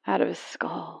out of his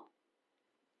skull.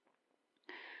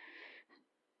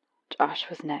 Josh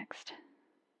was next.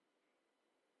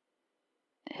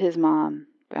 His mom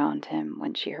found him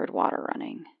when she heard water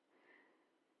running.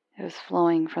 It was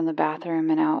flowing from the bathroom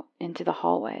and out into the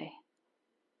hallway.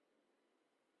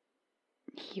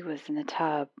 He was in the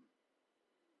tub,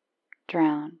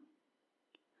 drowned.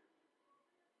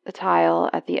 The tile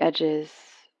at the edges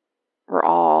were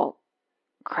all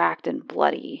cracked and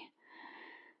bloody.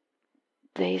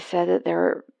 They said that there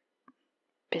were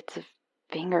bits of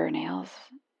fingernails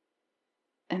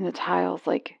in the tiles,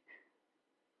 like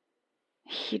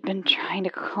he'd been trying to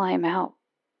climb out,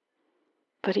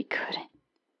 but he couldn't.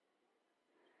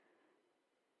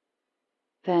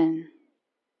 Then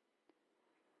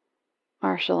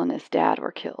Marshall and his dad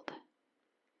were killed.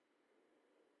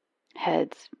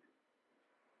 Heads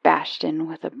bashed in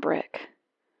with a brick.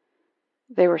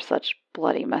 They were such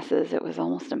bloody messes, it was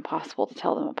almost impossible to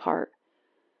tell them apart.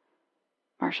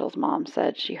 Marshall's mom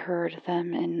said she heard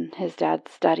them in his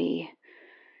dad's study.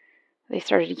 They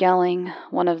started yelling,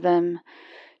 one of them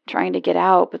trying to get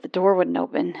out, but the door wouldn't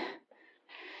open.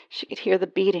 She could hear the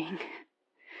beating,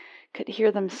 could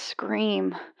hear them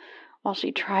scream while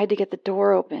she tried to get the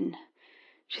door open.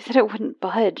 She said it wouldn't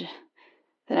budge.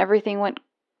 Then everything went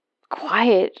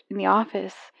quiet in the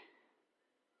office.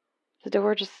 The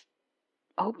door just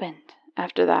opened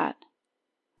after that.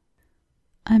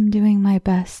 I'm doing my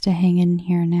best to hang in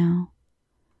here now,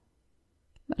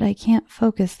 but I can't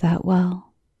focus that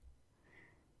well.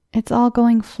 It's all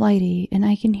going flighty and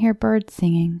I can hear birds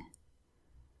singing.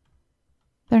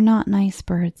 They're not nice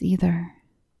birds either.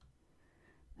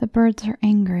 The birds are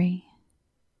angry.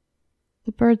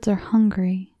 The birds are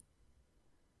hungry.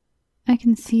 I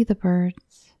can see the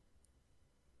birds.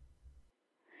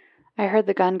 I heard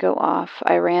the gun go off.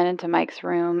 I ran into Mike's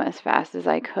room as fast as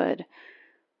I could.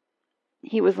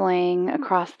 He was laying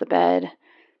across the bed,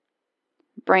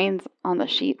 brains on the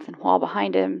sheets and wall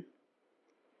behind him,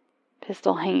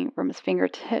 pistol hanging from his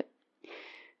fingertip.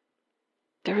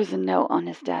 There was a note on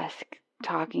his desk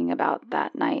talking about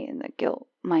that night and the guilt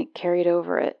Mike carried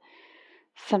over it.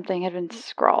 Something had been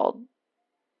scrawled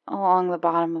along the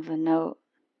bottom of the note.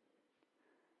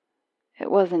 It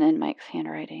wasn't in Mike's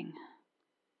handwriting.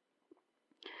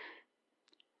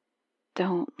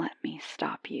 Don't let me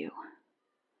stop you.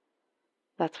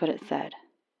 That's what it said.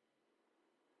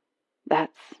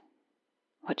 That's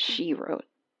what she wrote.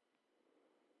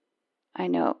 I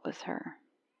know it was her.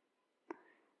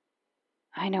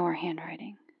 I know her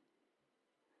handwriting.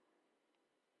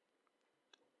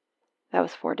 That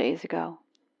was 4 days ago.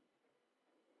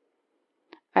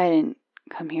 I didn't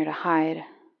come here to hide.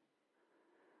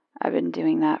 I've been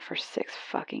doing that for 6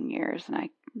 fucking years, and I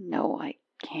know I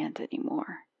can't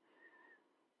anymore.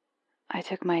 I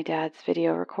took my dad's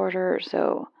video recorder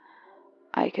so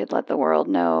I could let the world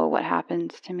know what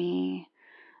happened to me,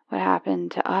 what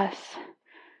happened to us,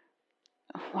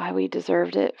 why we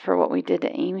deserved it for what we did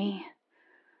to Amy.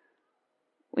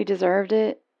 We deserved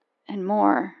it and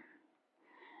more.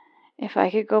 If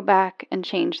I could go back and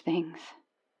change things.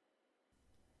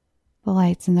 The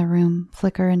lights in the room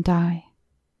flicker and die.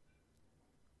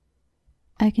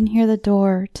 I can hear the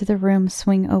door to the room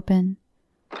swing open.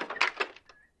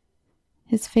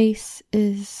 His face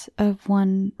is of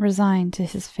one resigned to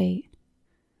his fate,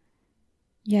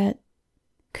 yet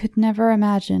could never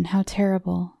imagine how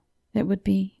terrible it would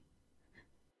be.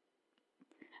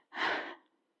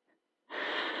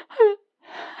 I'm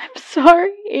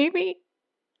sorry, Amy.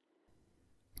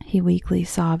 He weakly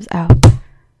sobs out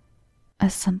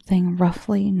as something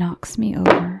roughly knocks me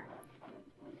over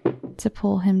to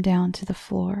pull him down to the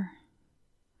floor.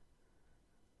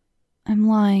 I'm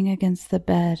lying against the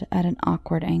bed at an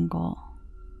awkward angle.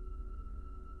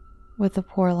 With the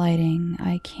poor lighting,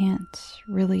 I can't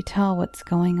really tell what's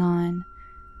going on,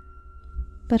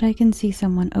 but I can see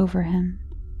someone over him.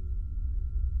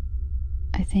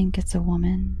 I think it's a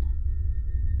woman.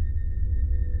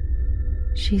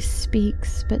 She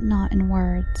speaks, but not in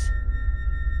words.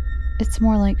 It's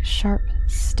more like sharp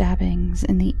stabbings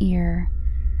in the ear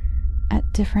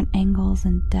at different angles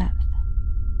and depth.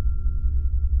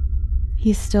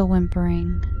 He's still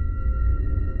whimpering,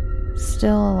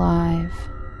 still alive,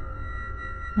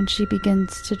 when she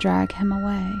begins to drag him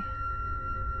away.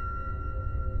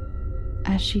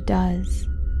 As she does,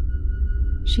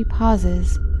 she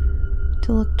pauses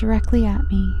to look directly at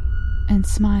me and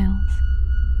smiles.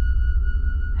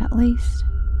 At least,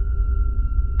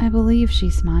 I believe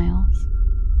she smiles.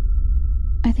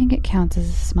 I think it counts as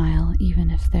a smile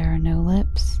even if there are no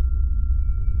lips.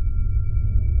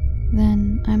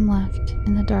 Then I'm left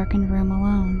in the darkened room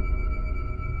alone.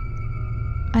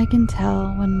 I can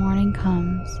tell when morning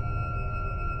comes,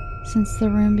 since the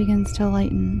room begins to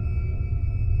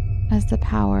lighten as the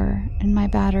power in my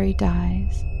battery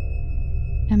dies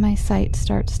and my sight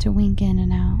starts to wink in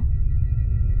and out.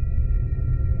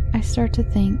 I start to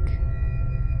think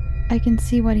I can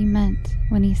see what he meant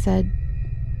when he said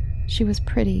she was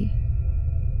pretty,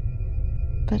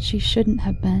 but she shouldn't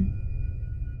have been.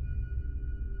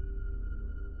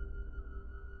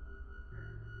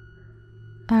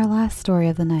 Our last story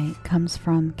of the night comes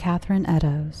from Catherine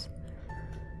Eddowes.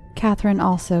 Catherine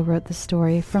also wrote the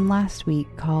story from last week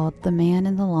called The Man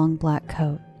in the Long Black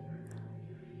Coat.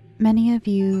 Many of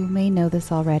you may know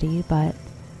this already, but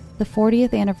the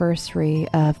 40th anniversary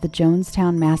of the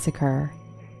Jonestown Massacre,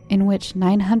 in which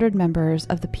 900 members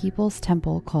of the People's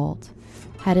Temple cult,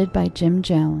 headed by Jim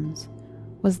Jones,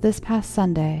 was this past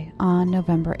Sunday on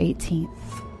November 18th.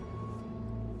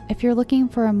 If you're looking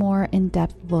for a more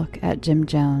in-depth look at Jim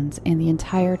Jones and the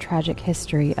entire tragic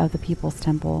history of the People's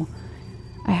Temple,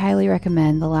 I highly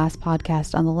recommend the last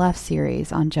podcast on the Left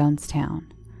series on Jonestown.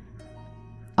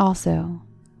 Also,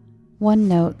 one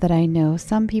note that I know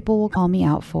some people will call me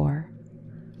out for.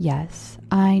 Yes,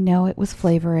 I know it was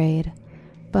Flavor Aid,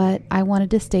 but I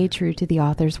wanted to stay true to the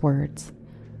author's words.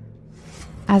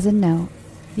 As a note,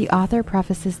 the author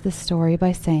prefaces this story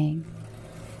by saying,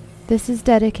 "This is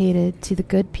dedicated to the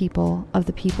good people of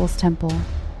the People's Temple,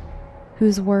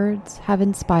 whose words have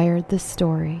inspired this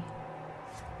story.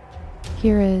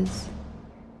 Here is,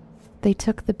 they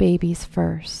took the babies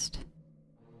first."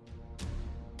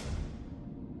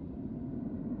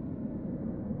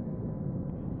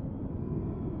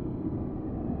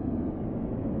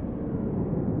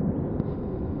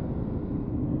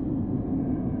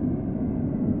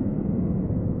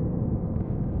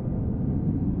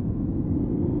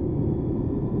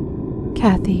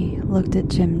 Kathy looked at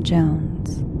Jim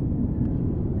Jones,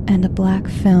 and a black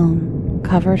film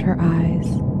covered her eyes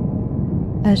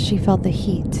as she felt the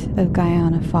heat of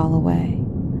Guyana fall away.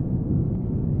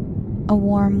 A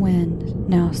warm wind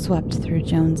now swept through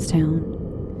Jonestown.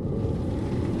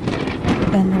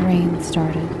 Then the rain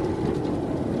started.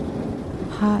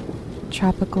 Hot,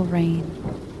 tropical rain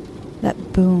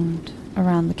that boomed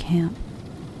around the camp.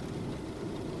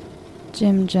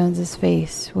 Jim Jones's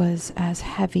face was as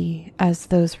heavy as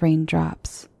those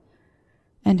raindrops,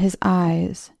 and his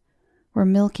eyes were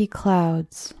milky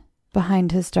clouds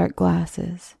behind his dark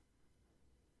glasses.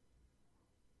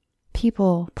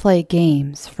 People play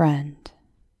games, friend.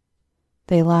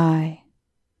 They lie.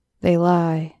 They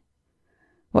lie.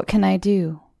 What can I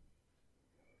do?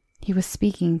 He was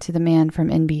speaking to the man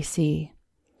from NBC,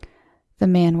 the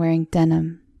man wearing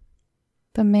denim,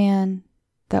 the man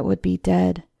that would be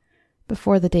dead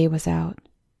before the day was out.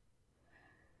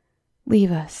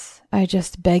 Leave us, I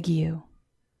just beg you.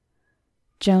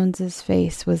 Jones's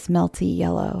face was melty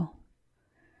yellow,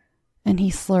 and he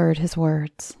slurred his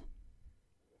words.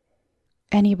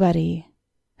 Anybody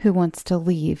who wants to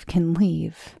leave can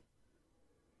leave.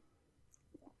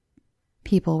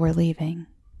 People were leaving.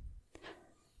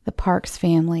 The Parks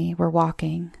family were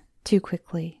walking, too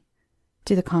quickly,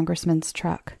 to the congressman's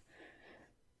truck.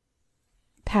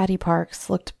 Patty Parks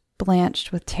looked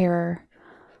blanched with terror,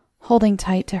 holding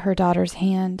tight to her daughter's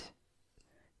hand,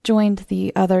 joined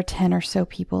the other 10 or so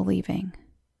people leaving.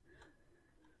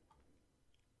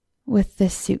 With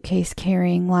this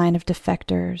suitcase-carrying line of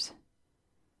defectors,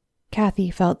 Kathy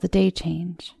felt the day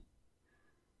change,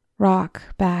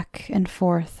 rock back and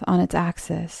forth on its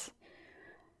axis,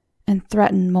 and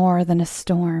threaten more than a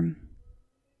storm.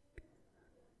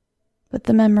 But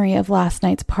the memory of last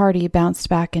night's party bounced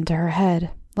back into her head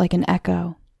like an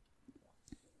echo.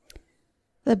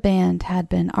 The band had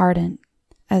been ardent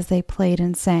as they played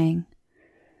and sang.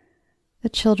 The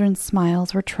children's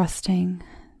smiles were trusting,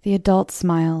 the adult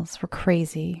smiles were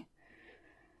crazy,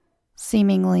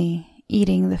 seemingly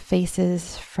eating the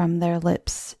faces from their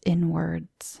lips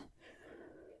inwards.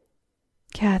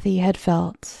 Kathy had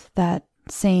felt that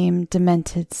same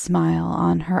demented smile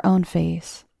on her own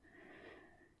face.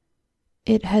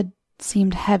 It had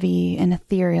seemed heavy and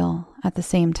ethereal at the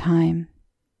same time.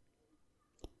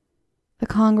 The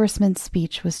congressman's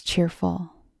speech was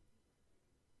cheerful,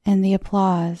 and the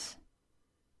applause,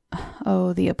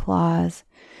 oh, the applause,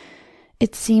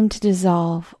 it seemed to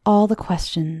dissolve all the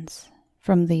questions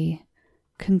from the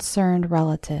concerned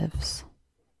relatives.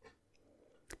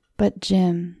 But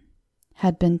Jim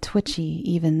had been twitchy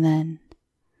even then,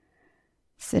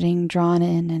 sitting drawn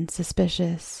in and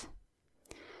suspicious,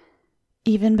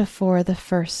 even before the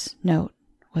first note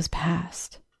was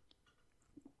passed.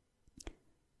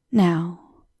 Now,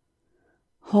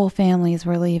 Whole families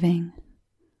were leaving,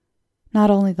 not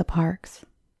only the Parks.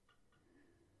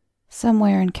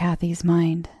 Somewhere in Kathy's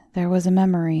mind, there was a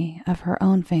memory of her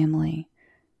own family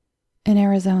in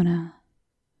Arizona,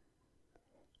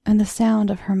 and the sound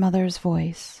of her mother's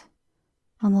voice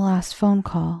on the last phone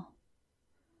call.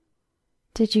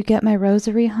 "Did you get my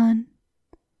rosary, hun?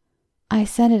 I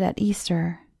sent it at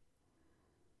Easter.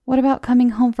 What about coming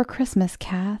home for Christmas,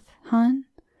 Kath, hun?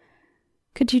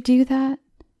 Could you do that?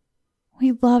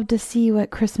 We'd love to see you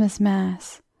at Christmas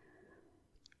Mass.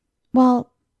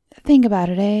 Well, think about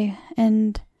it, eh?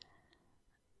 And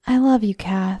I love you,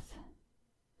 Kath.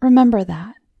 Remember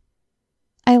that.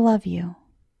 I love you."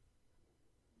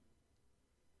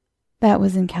 That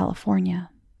was in California.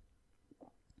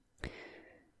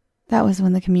 That was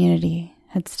when the community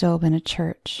had still been a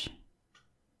church.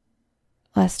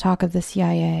 Less talk of the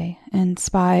CIA and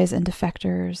spies and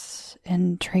defectors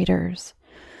and traitors.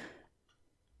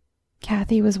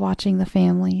 Kathy was watching the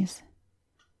families,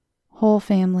 whole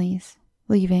families,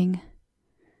 leaving,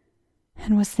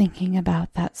 and was thinking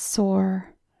about that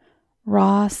sore,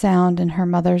 raw sound in her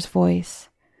mother's voice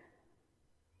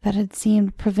that had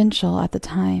seemed provincial at the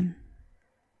time.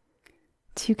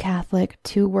 Too Catholic,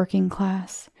 too working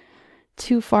class,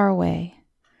 too far away.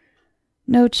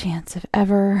 No chance of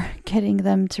ever getting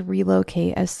them to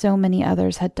relocate as so many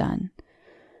others had done.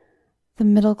 The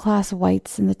middle-class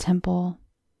whites in the temple,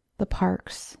 the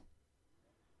Parks.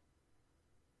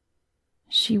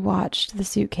 She watched the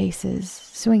suitcases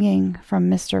swinging from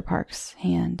Mr. Park's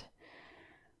hand,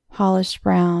 polished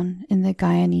brown in the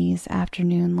Guyanese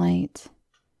afternoon light.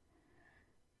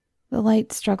 The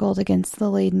light struggled against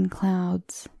the laden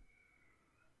clouds.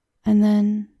 And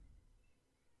then,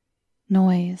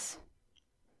 noise.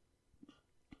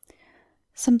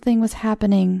 Something was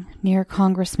happening near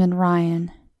Congressman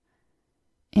Ryan,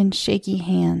 and shaky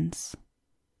hands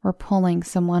were pulling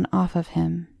someone off of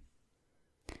him.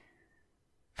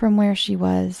 From where she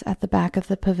was at the back of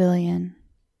the pavilion,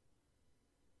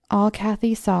 all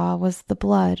Kathy saw was the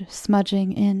blood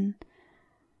smudging in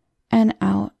and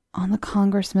out on the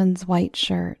congressman's white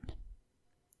shirt,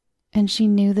 and she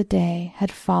knew the day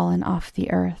had fallen off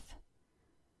the earth.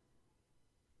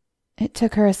 It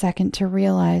took her a second to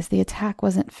realize the attack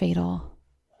wasn't fatal,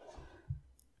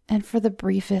 and for the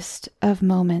briefest of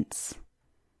moments,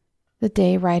 the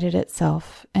day righted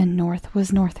itself, and north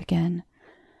was north again,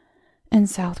 and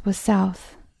south was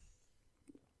south.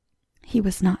 He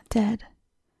was not dead.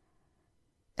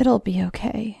 It'll be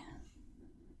okay.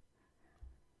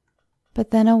 But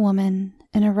then a woman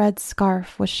in a red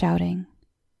scarf was shouting.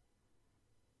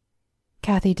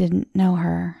 Kathy didn't know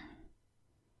her.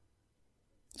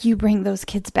 "You bring those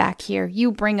kids back here.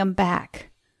 You bring them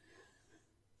back."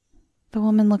 The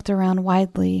woman looked around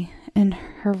widely, and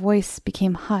her voice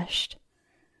became hushed.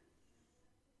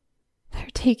 "They're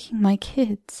taking my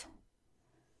kids.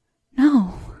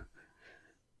 No."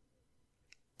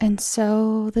 And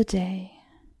so the day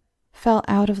fell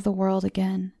out of the world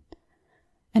again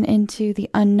and into the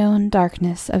unknown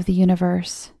darkness of the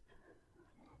universe,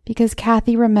 because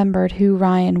Kathy remembered who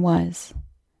Ryan was,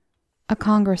 a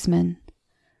congressman.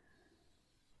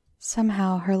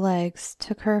 Somehow her legs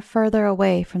took her further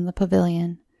away from the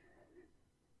pavilion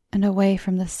and away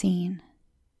from the scene.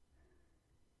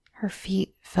 Her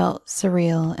feet felt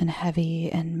surreal and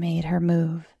heavy and made her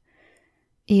move,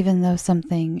 even though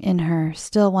something in her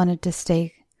still wanted to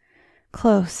stay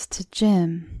close to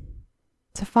Jim,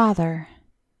 to Father.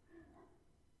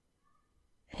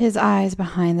 His eyes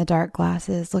behind the dark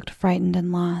glasses looked frightened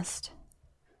and lost,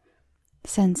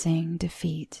 sensing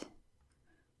defeat.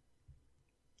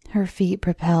 Her feet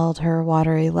propelled her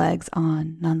watery legs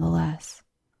on nonetheless.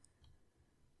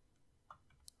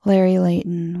 Larry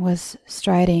Layton was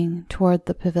striding toward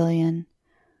the pavilion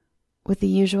with the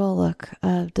usual look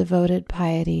of devoted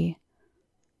piety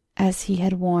as he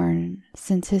had worn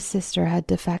since his sister had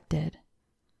defected.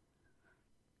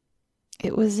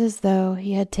 It was as though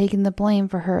he had taken the blame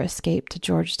for her escape to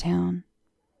Georgetown,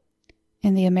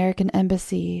 and the American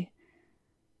embassy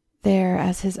there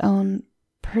as his own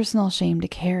personal shame to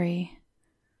carry.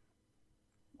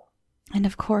 And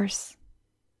of course,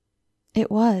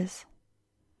 it was.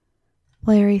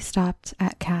 Larry stopped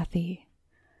at Kathy,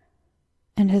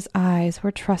 and his eyes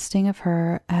were trusting of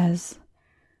her as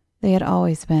they had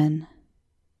always been.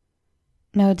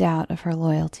 No doubt of her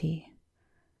loyalty.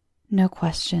 No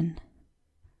question.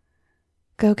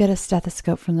 Go get a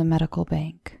stethoscope from the medical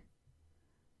bank.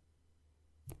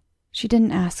 She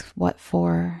didn't ask what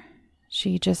for.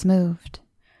 She just moved.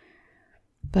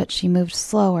 But she moved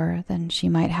slower than she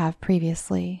might have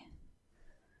previously.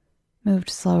 Moved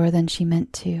slower than she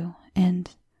meant to,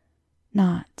 and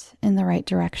not in the right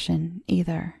direction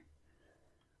either.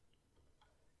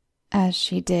 As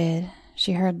she did,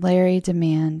 she heard Larry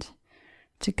demand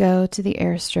to go to the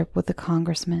airstrip with the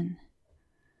congressman.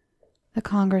 The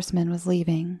congressman was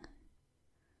leaving.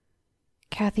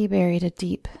 Kathy buried a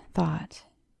deep thought,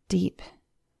 deep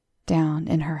down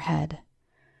in her head.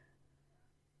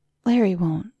 Larry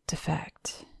won't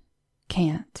defect.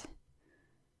 Can't.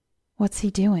 What's he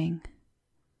doing?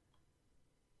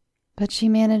 But she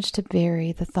managed to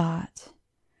bury the thought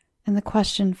and the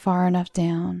question far enough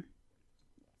down,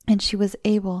 and she was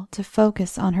able to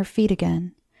focus on her feet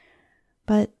again.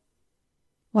 But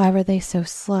why were they so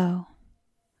slow?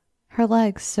 Her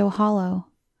legs so hollow?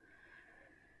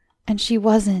 And she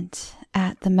wasn't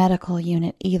at the medical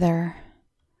unit either.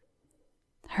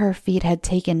 Her feet had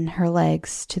taken her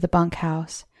legs to the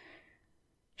bunkhouse.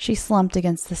 She slumped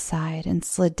against the side and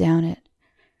slid down it,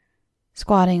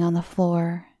 squatting on the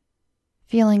floor,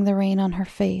 feeling the rain on her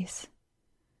face.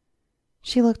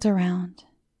 She looked around.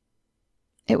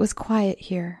 It was quiet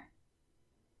here.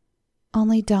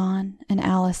 Only Dawn and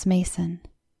Alice Mason.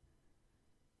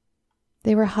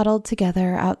 They were huddled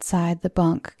together outside the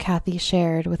bunk Kathy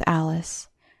shared with Alice.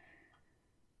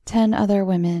 10 other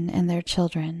women and their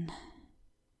children.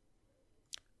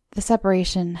 The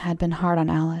separation had been hard on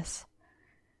Alice,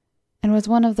 and was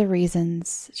one of the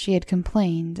reasons she had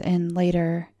complained and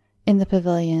later, in the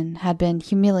pavilion, had been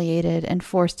humiliated and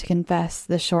forced to confess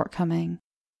the shortcoming.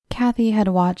 Kathy had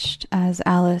watched as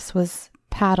Alice was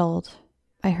paddled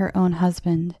by her own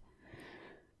husband.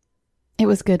 It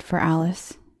was good for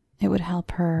Alice. It would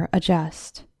help her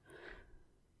adjust.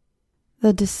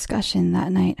 The discussion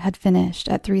that night had finished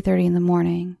at 3:30 in the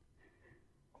morning,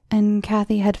 and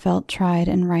Kathy had felt tried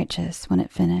and righteous when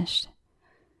it finished.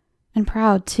 And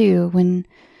proud, too, when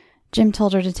Jim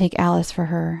told her to take Alice for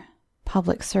her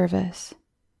public service.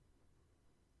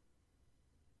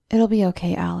 It'll be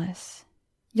okay, Alice.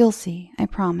 You'll see, I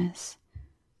promise.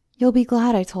 You'll be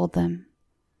glad I told them.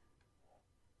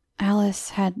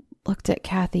 Alice had looked at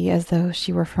Kathy as though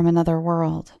she were from another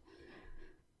world.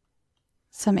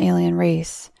 Some alien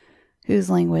race whose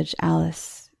language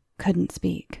Alice couldn't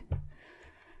speak.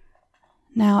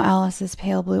 Now Alice's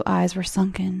pale blue eyes were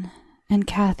sunken, and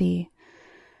Kathy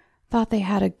thought they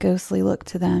had a ghostly look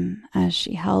to them as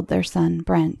she held their son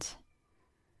Brent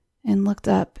and looked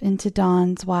up into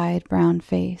Dawn's wide brown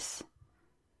face.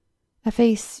 A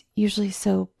face usually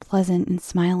so pleasant and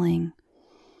smiling.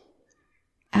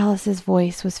 Alice's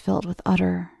voice was filled with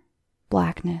utter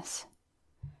blackness.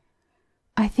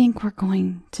 I think we're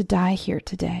going to die here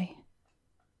today.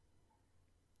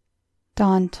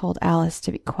 Dawn told Alice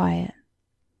to be quiet.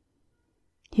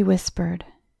 He whispered,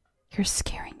 You're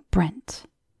scaring Brent.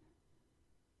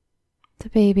 The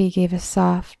baby gave a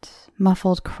soft,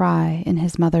 muffled cry in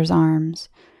his mother's arms,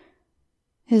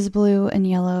 his blue and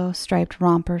yellow striped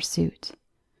romper suit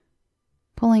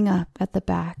pulling up at the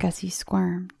back as he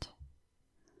squirmed.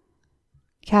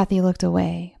 Kathy looked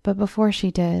away, but before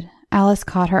she did, Alice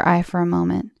caught her eye for a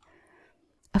moment.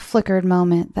 A flickered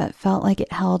moment that felt like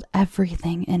it held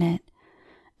everything in it,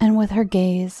 and with her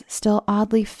gaze still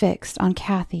oddly fixed on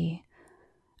Kathy,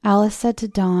 Alice said to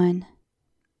Dawn,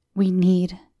 We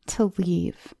need to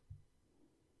leave.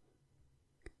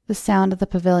 The sound of the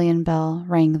pavilion bell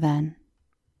rang then.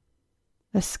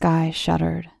 The sky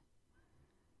shuddered,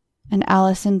 and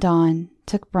Alice and Dawn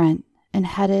took Brent and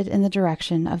headed in the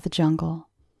direction of the jungle.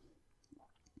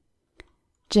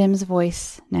 Jim's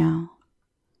voice now.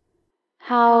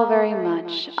 How very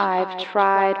much I've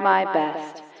tried my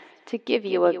best to give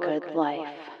you a good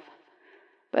life.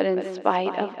 But in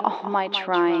spite of all my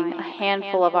trying, a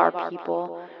handful of our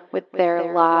people, with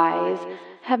their lies,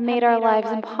 have made our lives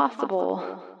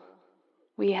impossible.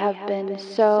 We have been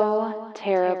so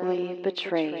terribly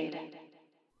betrayed.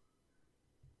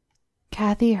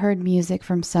 Kathy heard music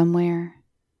from somewhere.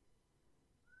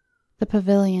 The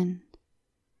pavilion.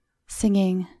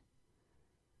 Singing.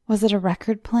 Was it a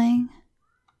record playing?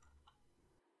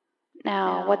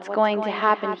 Now, what's going to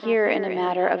happen here in a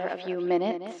matter of a few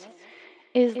minutes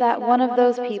is that one of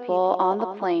those people on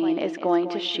the plane is going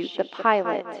to shoot the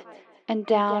pilot, and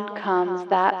down comes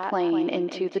that plane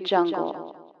into the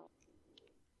jungle.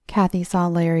 Kathy saw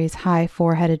Larry's high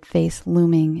foreheaded face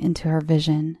looming into her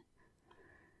vision.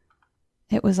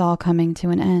 It was all coming to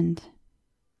an end.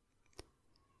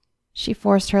 She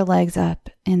forced her legs up,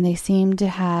 and they seemed to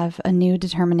have a new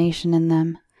determination in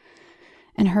them,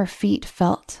 and her feet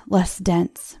felt less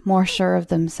dense, more sure of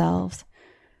themselves.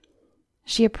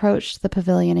 She approached the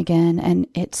pavilion again, and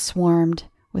it swarmed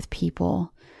with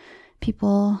people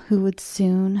who would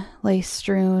soon lay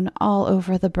strewn all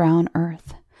over the brown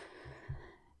earth.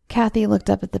 Kathy looked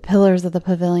up at the pillars of the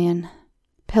pavilion,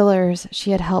 pillars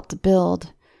she had helped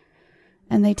build,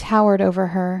 and they towered over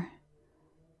her.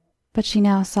 But she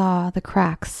now saw the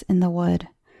cracks in the wood,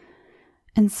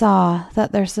 and saw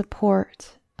that their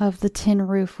support of the tin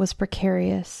roof was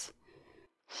precarious.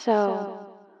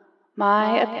 So,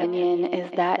 my opinion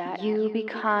is that you be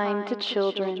kind to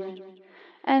children,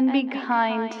 and be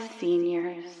kind to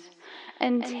seniors,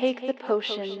 and take the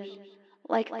potion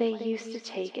like they used to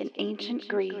take in ancient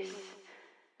Greece,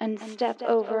 and step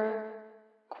over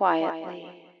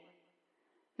quietly.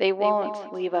 They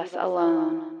won't leave us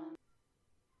alone.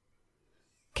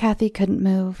 Kathy couldn't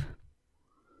move.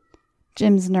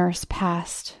 Jim's nurse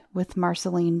passed with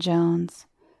Marceline Jones.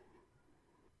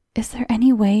 Is there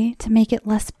any way to make it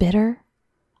less bitter?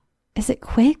 Is it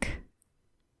quick?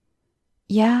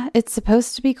 Yeah, it's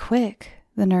supposed to be quick,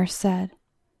 the nurse said.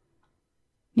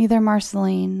 Neither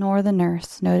Marceline nor the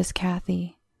nurse noticed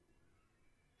Kathy,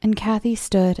 and Kathy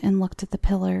stood and looked at the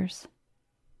pillars.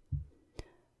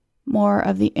 More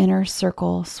of the inner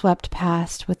circle swept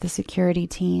past with the security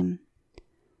team,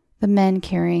 the men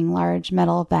carrying large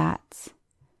metal bats.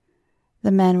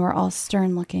 The men were all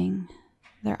stern-looking,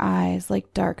 their eyes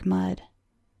like dark mud.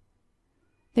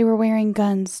 They were wearing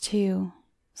guns, too,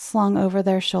 slung over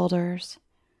their shoulders,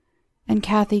 and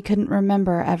Kathy couldn't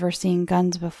remember ever seeing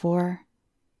guns before.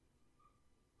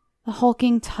 The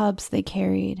hulking tubs they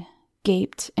carried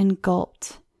gaped and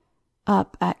gulped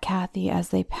up at Kathy as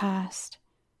they passed.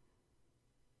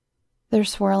 Their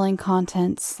swirling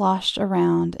contents sloshed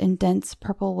around in dense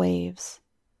purple waves.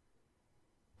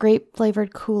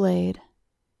 Grape-flavored Kool-Aid.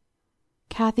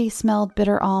 Kathy smelled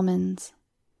bitter almonds.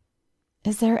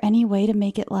 Is there any way to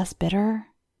make it less bitter?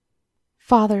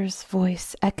 Father's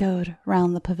voice echoed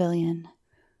round the pavilion.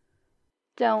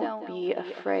 Don't be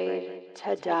afraid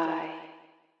to die.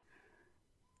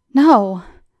 No!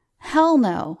 Hell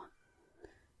no!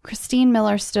 Christine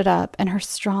Miller stood up, and her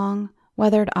strong,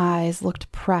 weathered eyes looked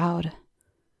proud.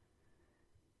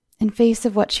 In face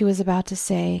of what she was about to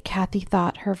say, Kathy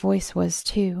thought her voice was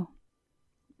too.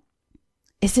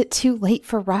 Is it too late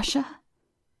for Russia?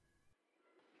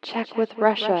 Check with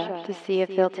Russia to see if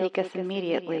they'll take us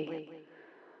immediately.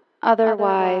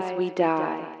 Otherwise, we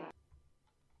die.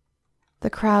 The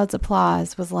crowd's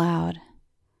applause was loud.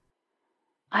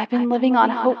 I've been living on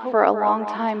hope for a long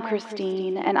time,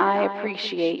 Christine, and I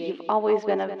appreciate you've always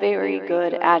been a very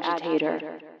good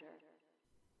agitator.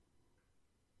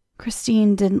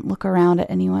 Christine didn't look around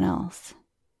at anyone else.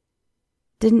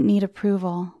 Didn't need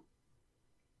approval.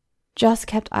 Just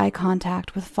kept eye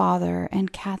contact with Father,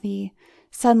 and Kathy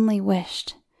suddenly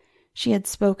wished she had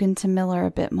spoken to Miller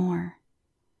a bit more.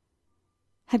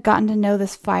 Had gotten to know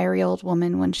this fiery old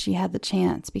woman when she had the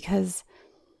chance, because,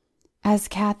 as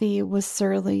Kathy was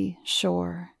surely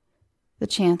sure, the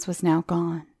chance was now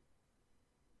gone.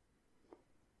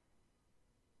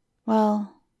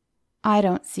 Well, I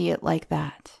don't see it like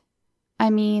that. I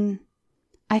mean,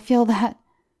 I feel that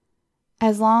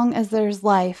as long as there's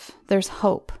life, there's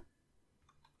hope.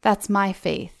 That's my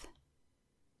faith.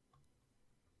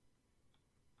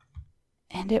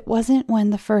 And it wasn't when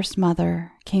the first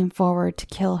mother came forward to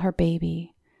kill her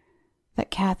baby that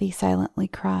Kathy silently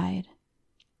cried.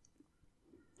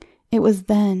 It was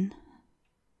then,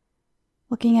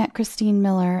 looking at Christine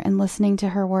Miller and listening to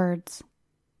her words.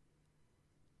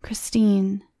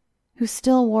 Christine, who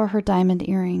still wore her diamond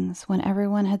earrings when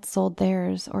everyone had sold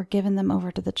theirs or given them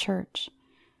over to the church.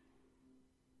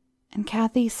 And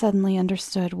Kathy suddenly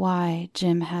understood why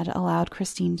Jim had allowed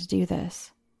Christine to do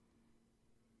this.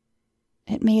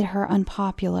 It made her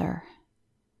unpopular.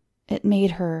 It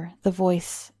made her the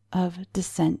voice of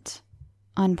dissent,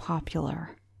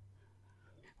 unpopular.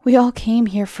 We all came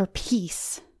here for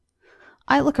peace.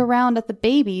 I look around at the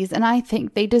babies and I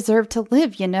think they deserve to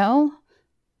live, you know?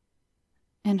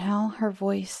 And how her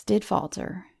voice did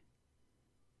falter.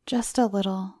 Just a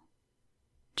little.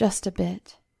 Just a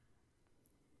bit.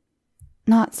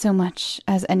 Not so much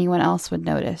as anyone else would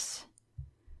notice.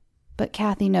 But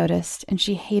Kathy noticed, and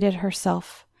she hated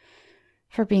herself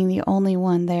for being the only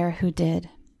one there who did.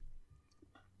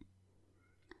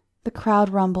 The crowd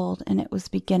rumbled, and it was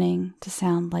beginning to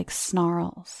sound like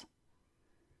snarls.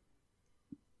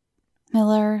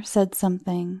 Miller said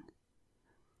something.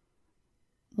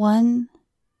 One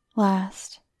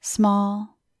last,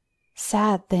 small,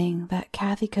 sad thing that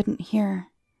Kathy couldn't hear.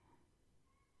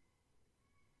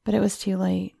 But it was too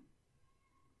late.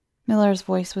 Miller's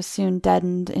voice was soon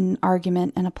deadened in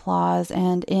argument and applause,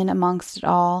 and in amongst it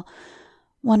all,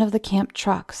 one of the camp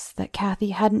trucks that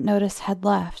Kathy hadn't noticed had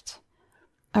left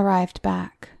arrived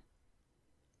back.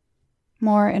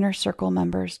 More Inner Circle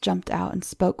members jumped out and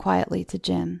spoke quietly to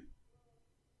Jim.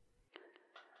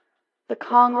 The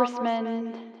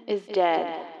congressman is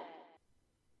dead.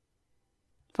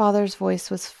 Father's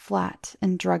voice was flat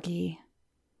and druggy.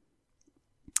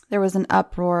 There was an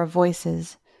uproar of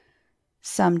voices,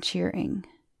 some cheering.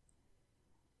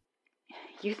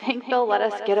 You think they'll let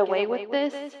us get away with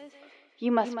this?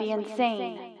 You must be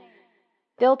insane.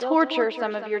 They'll torture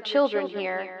some of your children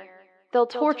here. They'll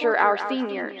torture our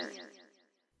seniors.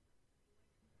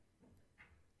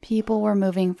 People were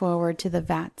moving forward to the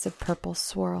vats of purple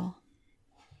swirl.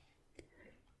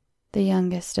 The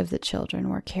youngest of the children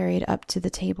were carried up to the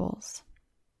tables.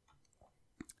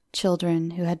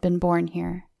 Children who had been born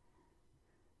here.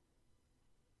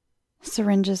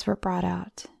 Syringes were brought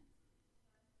out.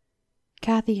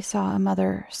 Kathy saw a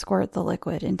mother squirt the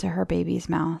liquid into her baby's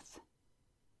mouth,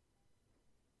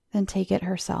 then take it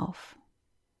herself.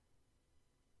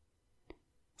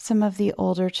 Some of the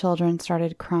older children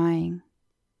started crying.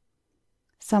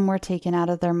 Some were taken out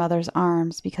of their mother's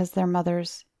arms because their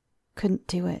mothers couldn't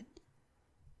do it.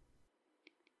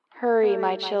 Hurry,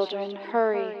 my children,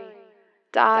 hurry.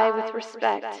 Die with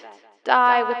respect.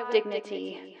 Die with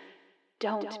dignity.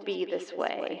 Don't be this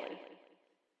way.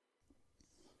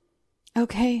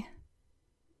 Okay.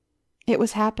 It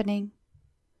was happening.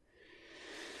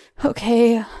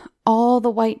 Okay, all the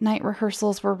white night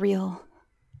rehearsals were real.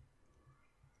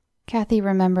 Kathy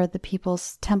remembered the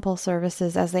people's temple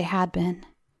services as they had been.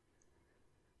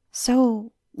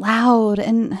 So loud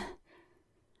and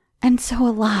so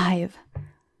alive.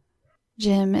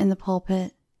 Jim in the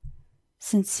pulpit,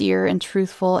 sincere and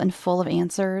truthful and full of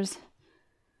answers.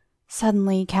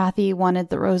 Suddenly, Kathy wanted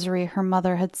the rosary her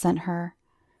mother had sent her,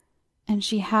 and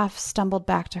she half stumbled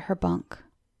back to her bunk.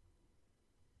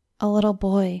 A little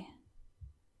boy,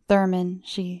 Thurman,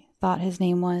 she thought his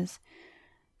name was,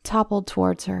 toppled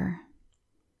towards her.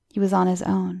 He was on his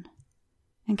own,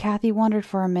 and Kathy wondered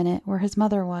for a minute where his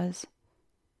mother was.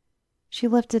 She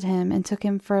lifted him and took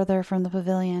him further from the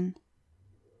pavilion.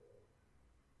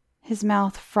 His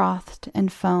mouth frothed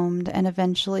and foamed, and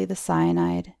eventually the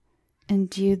cyanide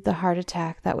induced the heart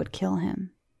attack that would kill him.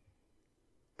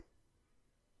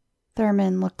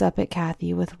 Thurman looked up at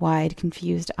Kathy with wide,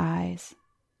 confused eyes,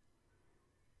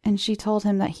 and she told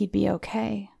him that he'd be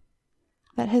okay,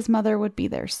 that his mother would be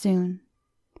there soon.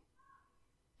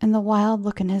 And the wild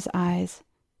look in his eyes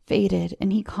faded,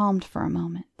 and he calmed for a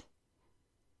moment.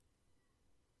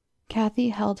 Kathy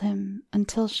held him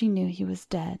until she knew he was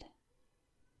dead.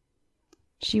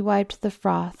 She wiped the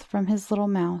froth from his little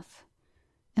mouth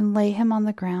and lay him on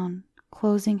the ground,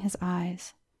 closing his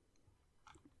eyes.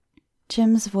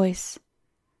 Jim's voice,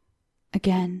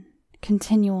 again,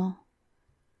 continual.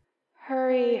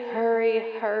 Hurry,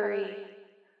 hurry, hurry.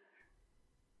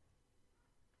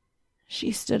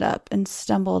 She stood up and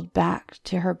stumbled back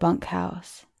to her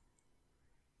bunkhouse,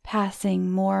 passing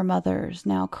more mothers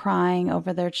now crying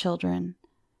over their children.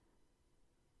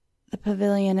 The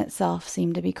pavilion itself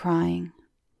seemed to be crying,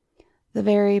 the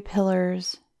very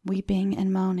pillars weeping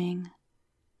and moaning.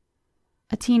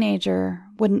 A teenager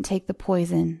wouldn't take the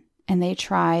poison, and they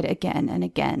tried again and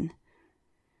again.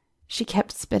 She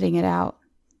kept spitting it out.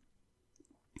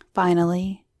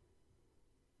 Finally,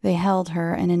 they held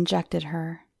her and injected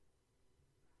her.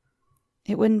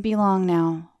 It wouldn't be long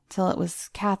now till it was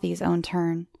Kathy's own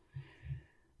turn,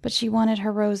 but she wanted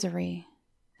her rosary.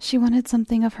 She wanted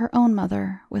something of her own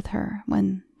mother with her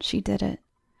when she did it.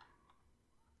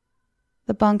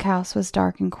 The bunkhouse was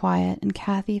dark and quiet, and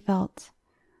Kathy felt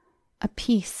a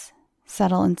peace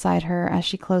settle inside her as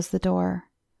she closed the door.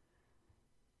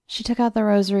 She took out the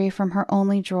rosary from her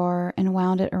only drawer and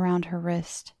wound it around her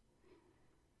wrist.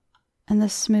 And the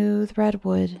smooth red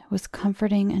wood was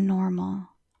comforting and normal.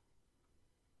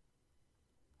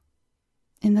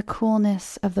 In the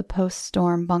coolness of the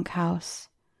post-storm bunkhouse,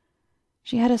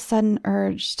 she had a sudden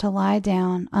urge to lie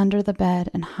down under the bed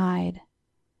and hide.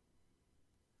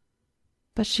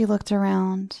 But she looked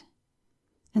around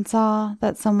and saw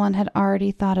that someone had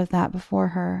already thought of that before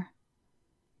her.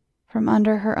 From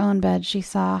under her own bed she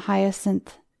saw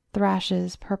Hyacinth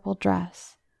Thrash's purple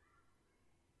dress.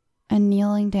 And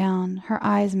kneeling down, her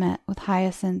eyes met with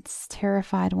Hyacinth's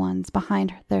terrified ones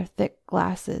behind their thick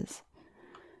glasses.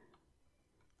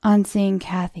 On seeing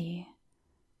Kathy,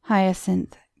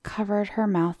 Hyacinth covered her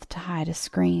mouth to hide a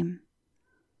scream.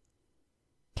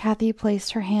 Kathy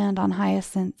placed her hand on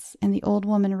Hyacinth's, and the old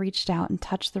woman reached out and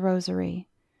touched the rosary.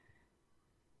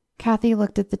 Kathy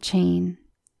looked at the chain,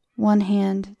 one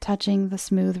hand touching the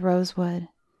smooth rosewood,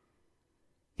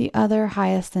 the other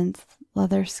Hyacinth's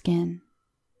leather skin.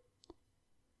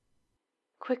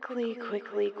 Quickly,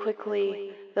 quickly,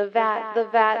 quickly. The vat, the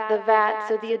vat, the vat,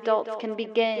 so the adults can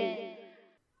begin.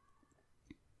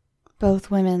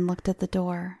 Both women looked at the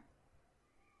door.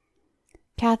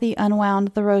 Kathy unwound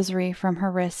the rosary from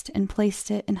her wrist and placed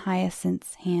it in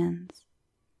Hyacinth's hands.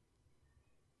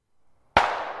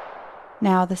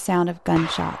 Now the sound of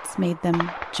gunshots made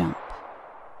them jump.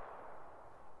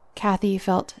 Kathy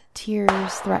felt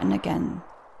tears threaten again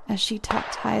as she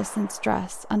tucked Hyacinth's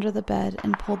dress under the bed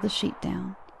and pulled the sheet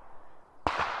down.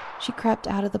 She crept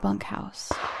out of the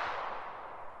bunkhouse.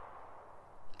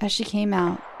 As she came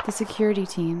out, the security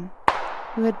team,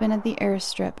 who had been at the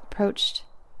airstrip, approached.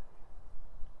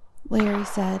 Larry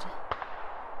said,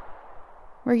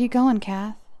 "Where you going,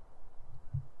 Kath?"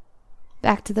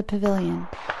 "Back to the pavilion."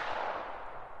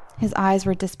 His eyes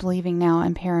were disbelieving now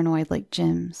and paranoid like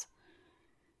Jim's.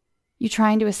 "You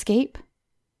trying to escape?"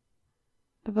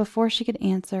 But before she could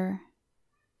answer,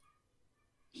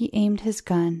 he aimed his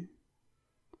gun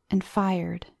and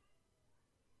fired.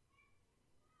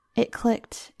 It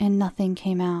clicked and nothing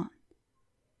came out.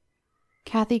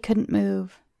 Kathy couldn't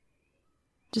move,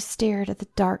 just stared at the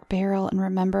dark barrel and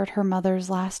remembered her mother's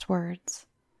last words.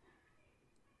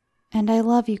 "And I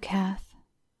love you, Kath.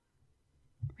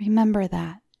 Remember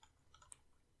that."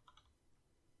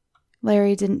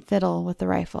 Larry didn't fiddle with the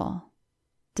rifle,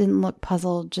 didn't look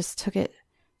puzzled, just took it,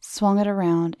 swung it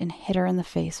around, and hit her in the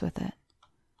face with it.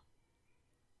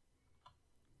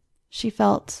 She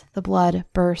felt the blood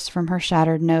burst from her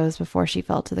shattered nose before she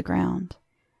fell to the ground.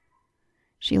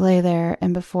 She lay there,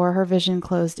 and before her vision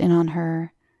closed in on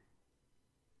her,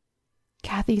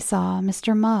 Kathy saw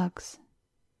Mr. Muggs,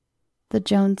 the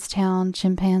Jonestown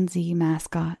chimpanzee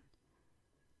mascot,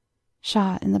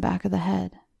 shot in the back of the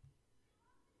head.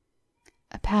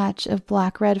 A patch of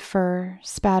black-red fur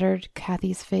spattered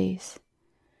Kathy's face,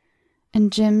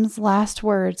 and Jim's last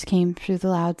words came through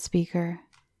the loudspeaker.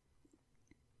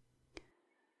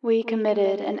 "We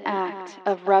committed an act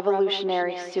of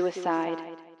revolutionary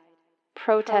suicide,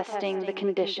 protesting the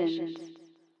conditions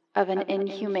of an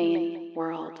inhumane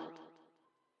world."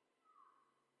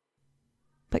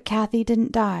 But Kathy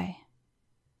didn't die.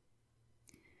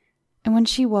 And when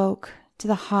she woke to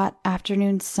the hot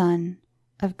afternoon sun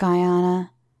of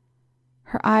Guyana,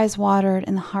 her eyes watered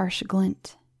in the harsh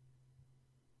glint.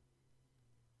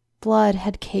 Blood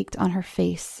had caked on her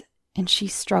face, and she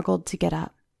struggled to get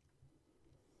up.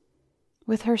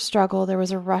 With her struggle, there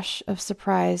was a rush of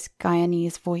surprised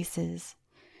Guyanese voices,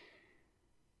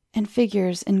 and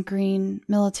figures in green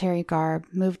military garb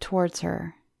moved towards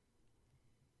her.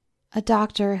 A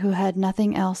doctor who had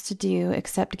nothing else to do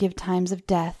except give times of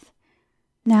death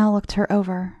now looked her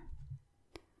over.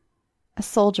 A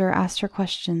soldier asked her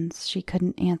questions she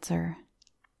couldn't answer.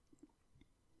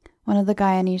 One of the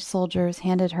Guyanese soldiers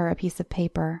handed her a piece of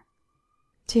paper.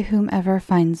 "To whomever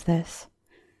finds this,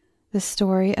 the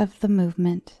story of the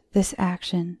movement, this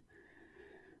action,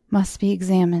 must be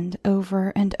examined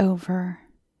over and over.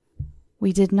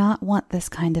 We did not want this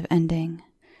kind of ending.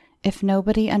 If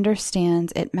nobody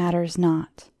understands, it matters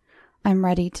not. I'm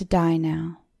ready to die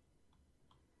now."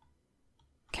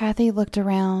 Kathy looked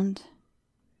around,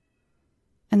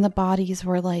 and the bodies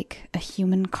were like a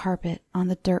human carpet on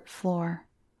the dirt floor.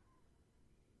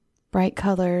 Bright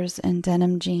colors and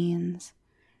denim jeans,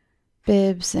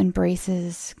 bibs and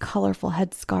braces, colorful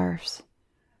headscarves.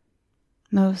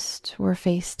 Most were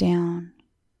face down.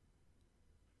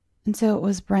 And so it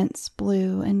was Brent's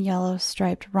blue and yellow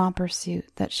striped romper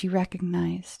suit that she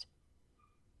recognized.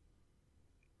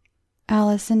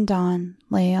 Alice and Dawn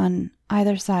lay on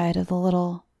either side of the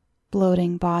little,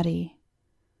 bloating body,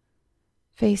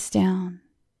 face down,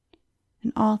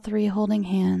 and all three holding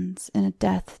hands in a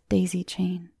death daisy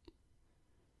chain.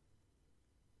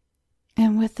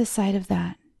 And with the sight of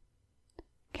that,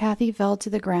 Kathy fell to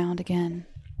the ground again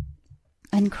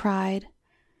and cried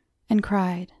and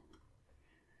cried.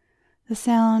 The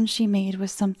sound she made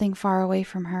was something far away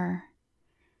from her.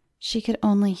 She could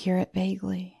only hear it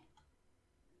vaguely.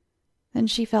 Then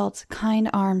she felt kind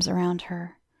arms around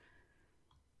her,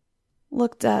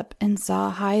 looked up and saw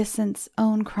Hyacinth's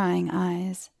own crying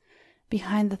eyes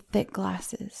behind the thick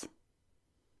glasses.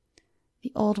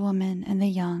 The old woman and the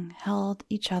young held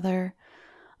each other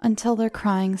until their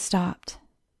crying stopped.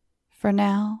 For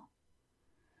now,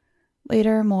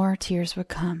 later more tears would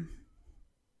come.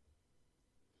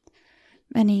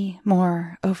 Many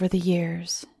more over the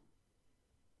years.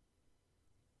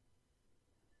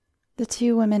 The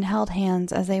two women held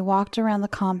hands as they walked around the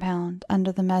compound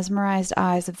under the mesmerized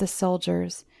eyes of the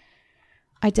soldiers,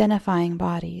 identifying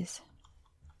bodies.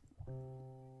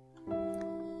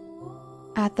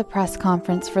 At the press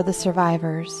conference for the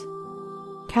survivors,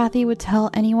 Kathy would tell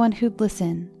anyone who'd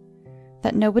listen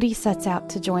that nobody sets out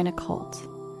to join a cult,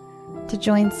 to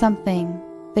join something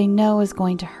they know is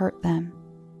going to hurt them.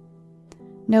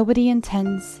 Nobody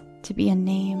intends to be a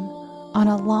name on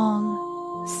a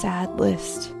long, sad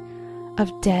list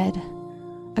of dead,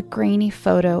 a grainy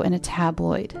photo in a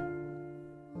tabloid.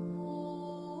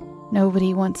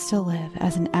 Nobody wants to live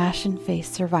as an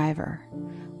ashen-faced survivor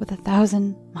with a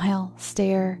 1,000-mile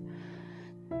stare,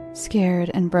 scared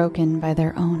and broken by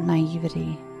their own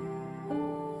naivety.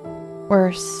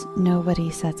 Worse,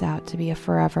 nobody sets out to be a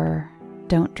forever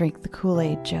don't drink the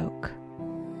Kool-Aid joke.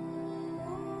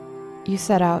 You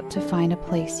set out to find a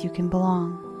place you can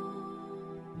belong.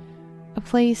 A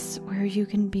place where you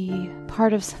can be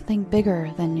part of something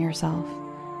bigger than yourself.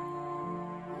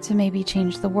 To maybe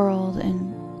change the world,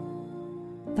 and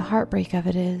the heartbreak of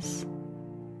it is,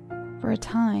 for a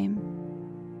time,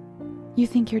 you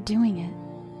think you're doing it.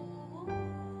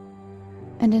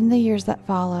 And in the years that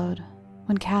followed,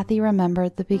 when Kathy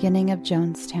remembered the beginning of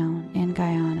Jonestown and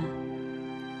Guyana,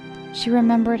 she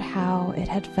remembered how it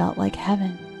had felt like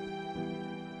heaven.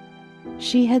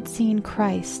 She had seen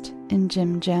Christ in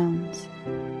Jim Jones.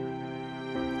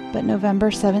 But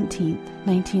November 17th,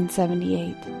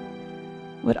 1978,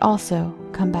 would also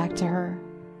come back to her.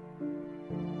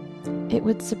 It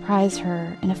would surprise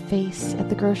her in a face at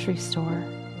the grocery store.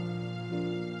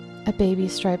 A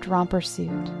baby-striped romper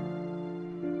suit.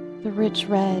 The rich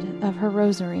red of her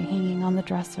rosary hanging on the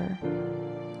dresser.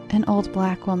 An old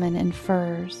black woman in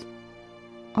furs.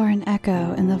 Or an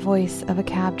echo in the voice of a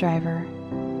cab driver.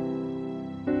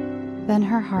 Then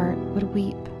her heart would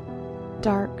weep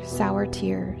dark, sour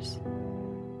tears.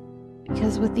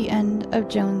 Because with the end of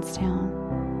Jonestown,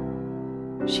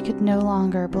 she could no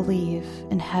longer believe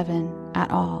in heaven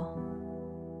at all.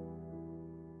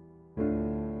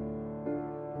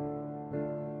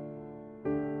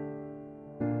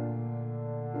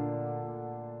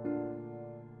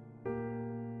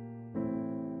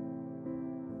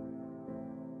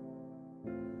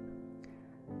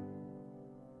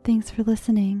 Thanks for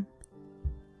listening.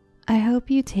 I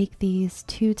hope you take these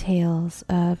two tales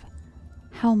of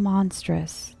how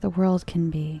monstrous the world can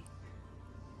be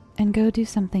and go do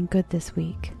something good this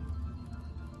week.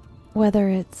 Whether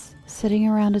it's sitting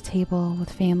around a table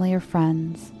with family or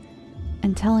friends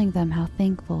and telling them how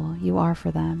thankful you are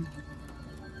for them,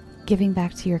 giving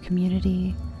back to your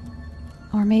community,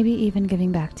 or maybe even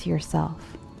giving back to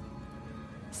yourself.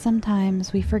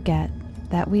 Sometimes we forget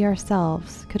that we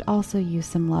ourselves could also use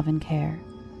some love and care.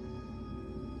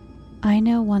 I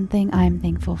know one thing I'm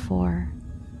thankful for,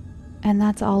 and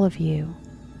that's all of you.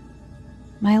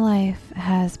 My life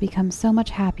has become so much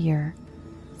happier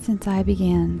since I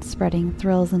began spreading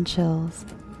thrills and chills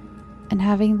and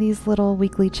having these little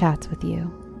weekly chats with you.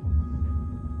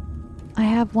 I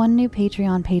have one new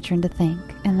Patreon patron to thank,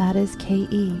 and that is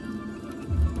KE.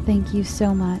 Thank you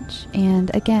so much, and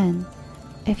again,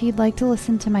 if you'd like to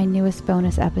listen to my newest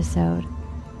bonus episode,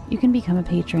 you can become a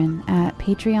patron at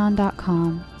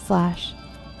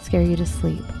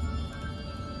patreon.com/scareyoutosleep.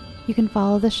 You can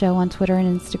follow the show on Twitter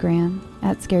and Instagram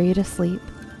at scareyoutosleep.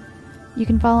 You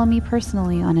can follow me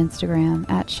personally on Instagram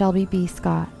at Shelby B.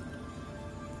 Scott.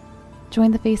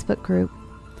 Join the Facebook group.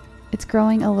 It's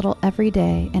growing a little every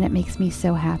day and it makes me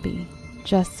so happy.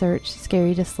 Just search Scare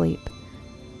You to Sleep.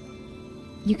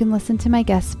 You can listen to my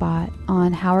guest spot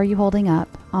on How Are You Holding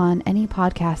Up on any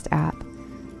podcast app.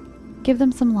 Give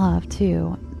them some love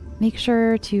too. Make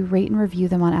sure to rate and review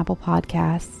them on Apple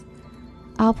Podcasts.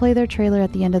 I'll play their trailer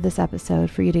at the end of this episode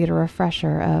for you to get a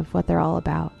refresher of what they're all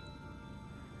about.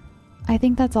 I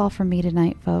think that's all from me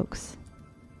tonight, folks.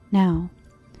 Now,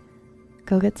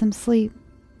 go get some sleep.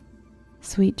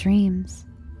 Sweet dreams.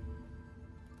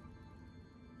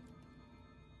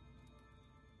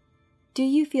 Do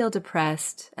you feel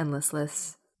depressed and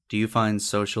listless? Do you find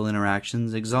social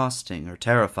interactions exhausting or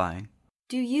terrifying?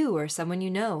 Do you or someone you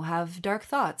know have dark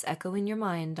thoughts echo in your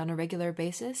mind on a regular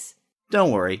basis?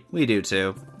 Don't worry, we do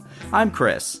too. I'm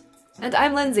Chris. And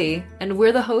I'm Lindsay, and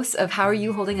we're the hosts of How Are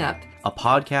You Holding Up? A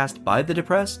podcast by the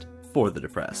depressed, for the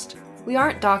depressed. We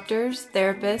aren't doctors,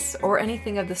 therapists, or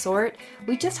anything of the sort.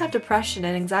 We just have depression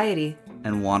and anxiety.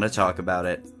 And want to talk about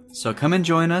it. So come and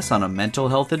join us on a mental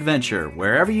health adventure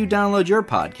wherever you download your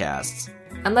podcasts.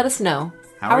 And let us know,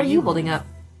 how are you holding up?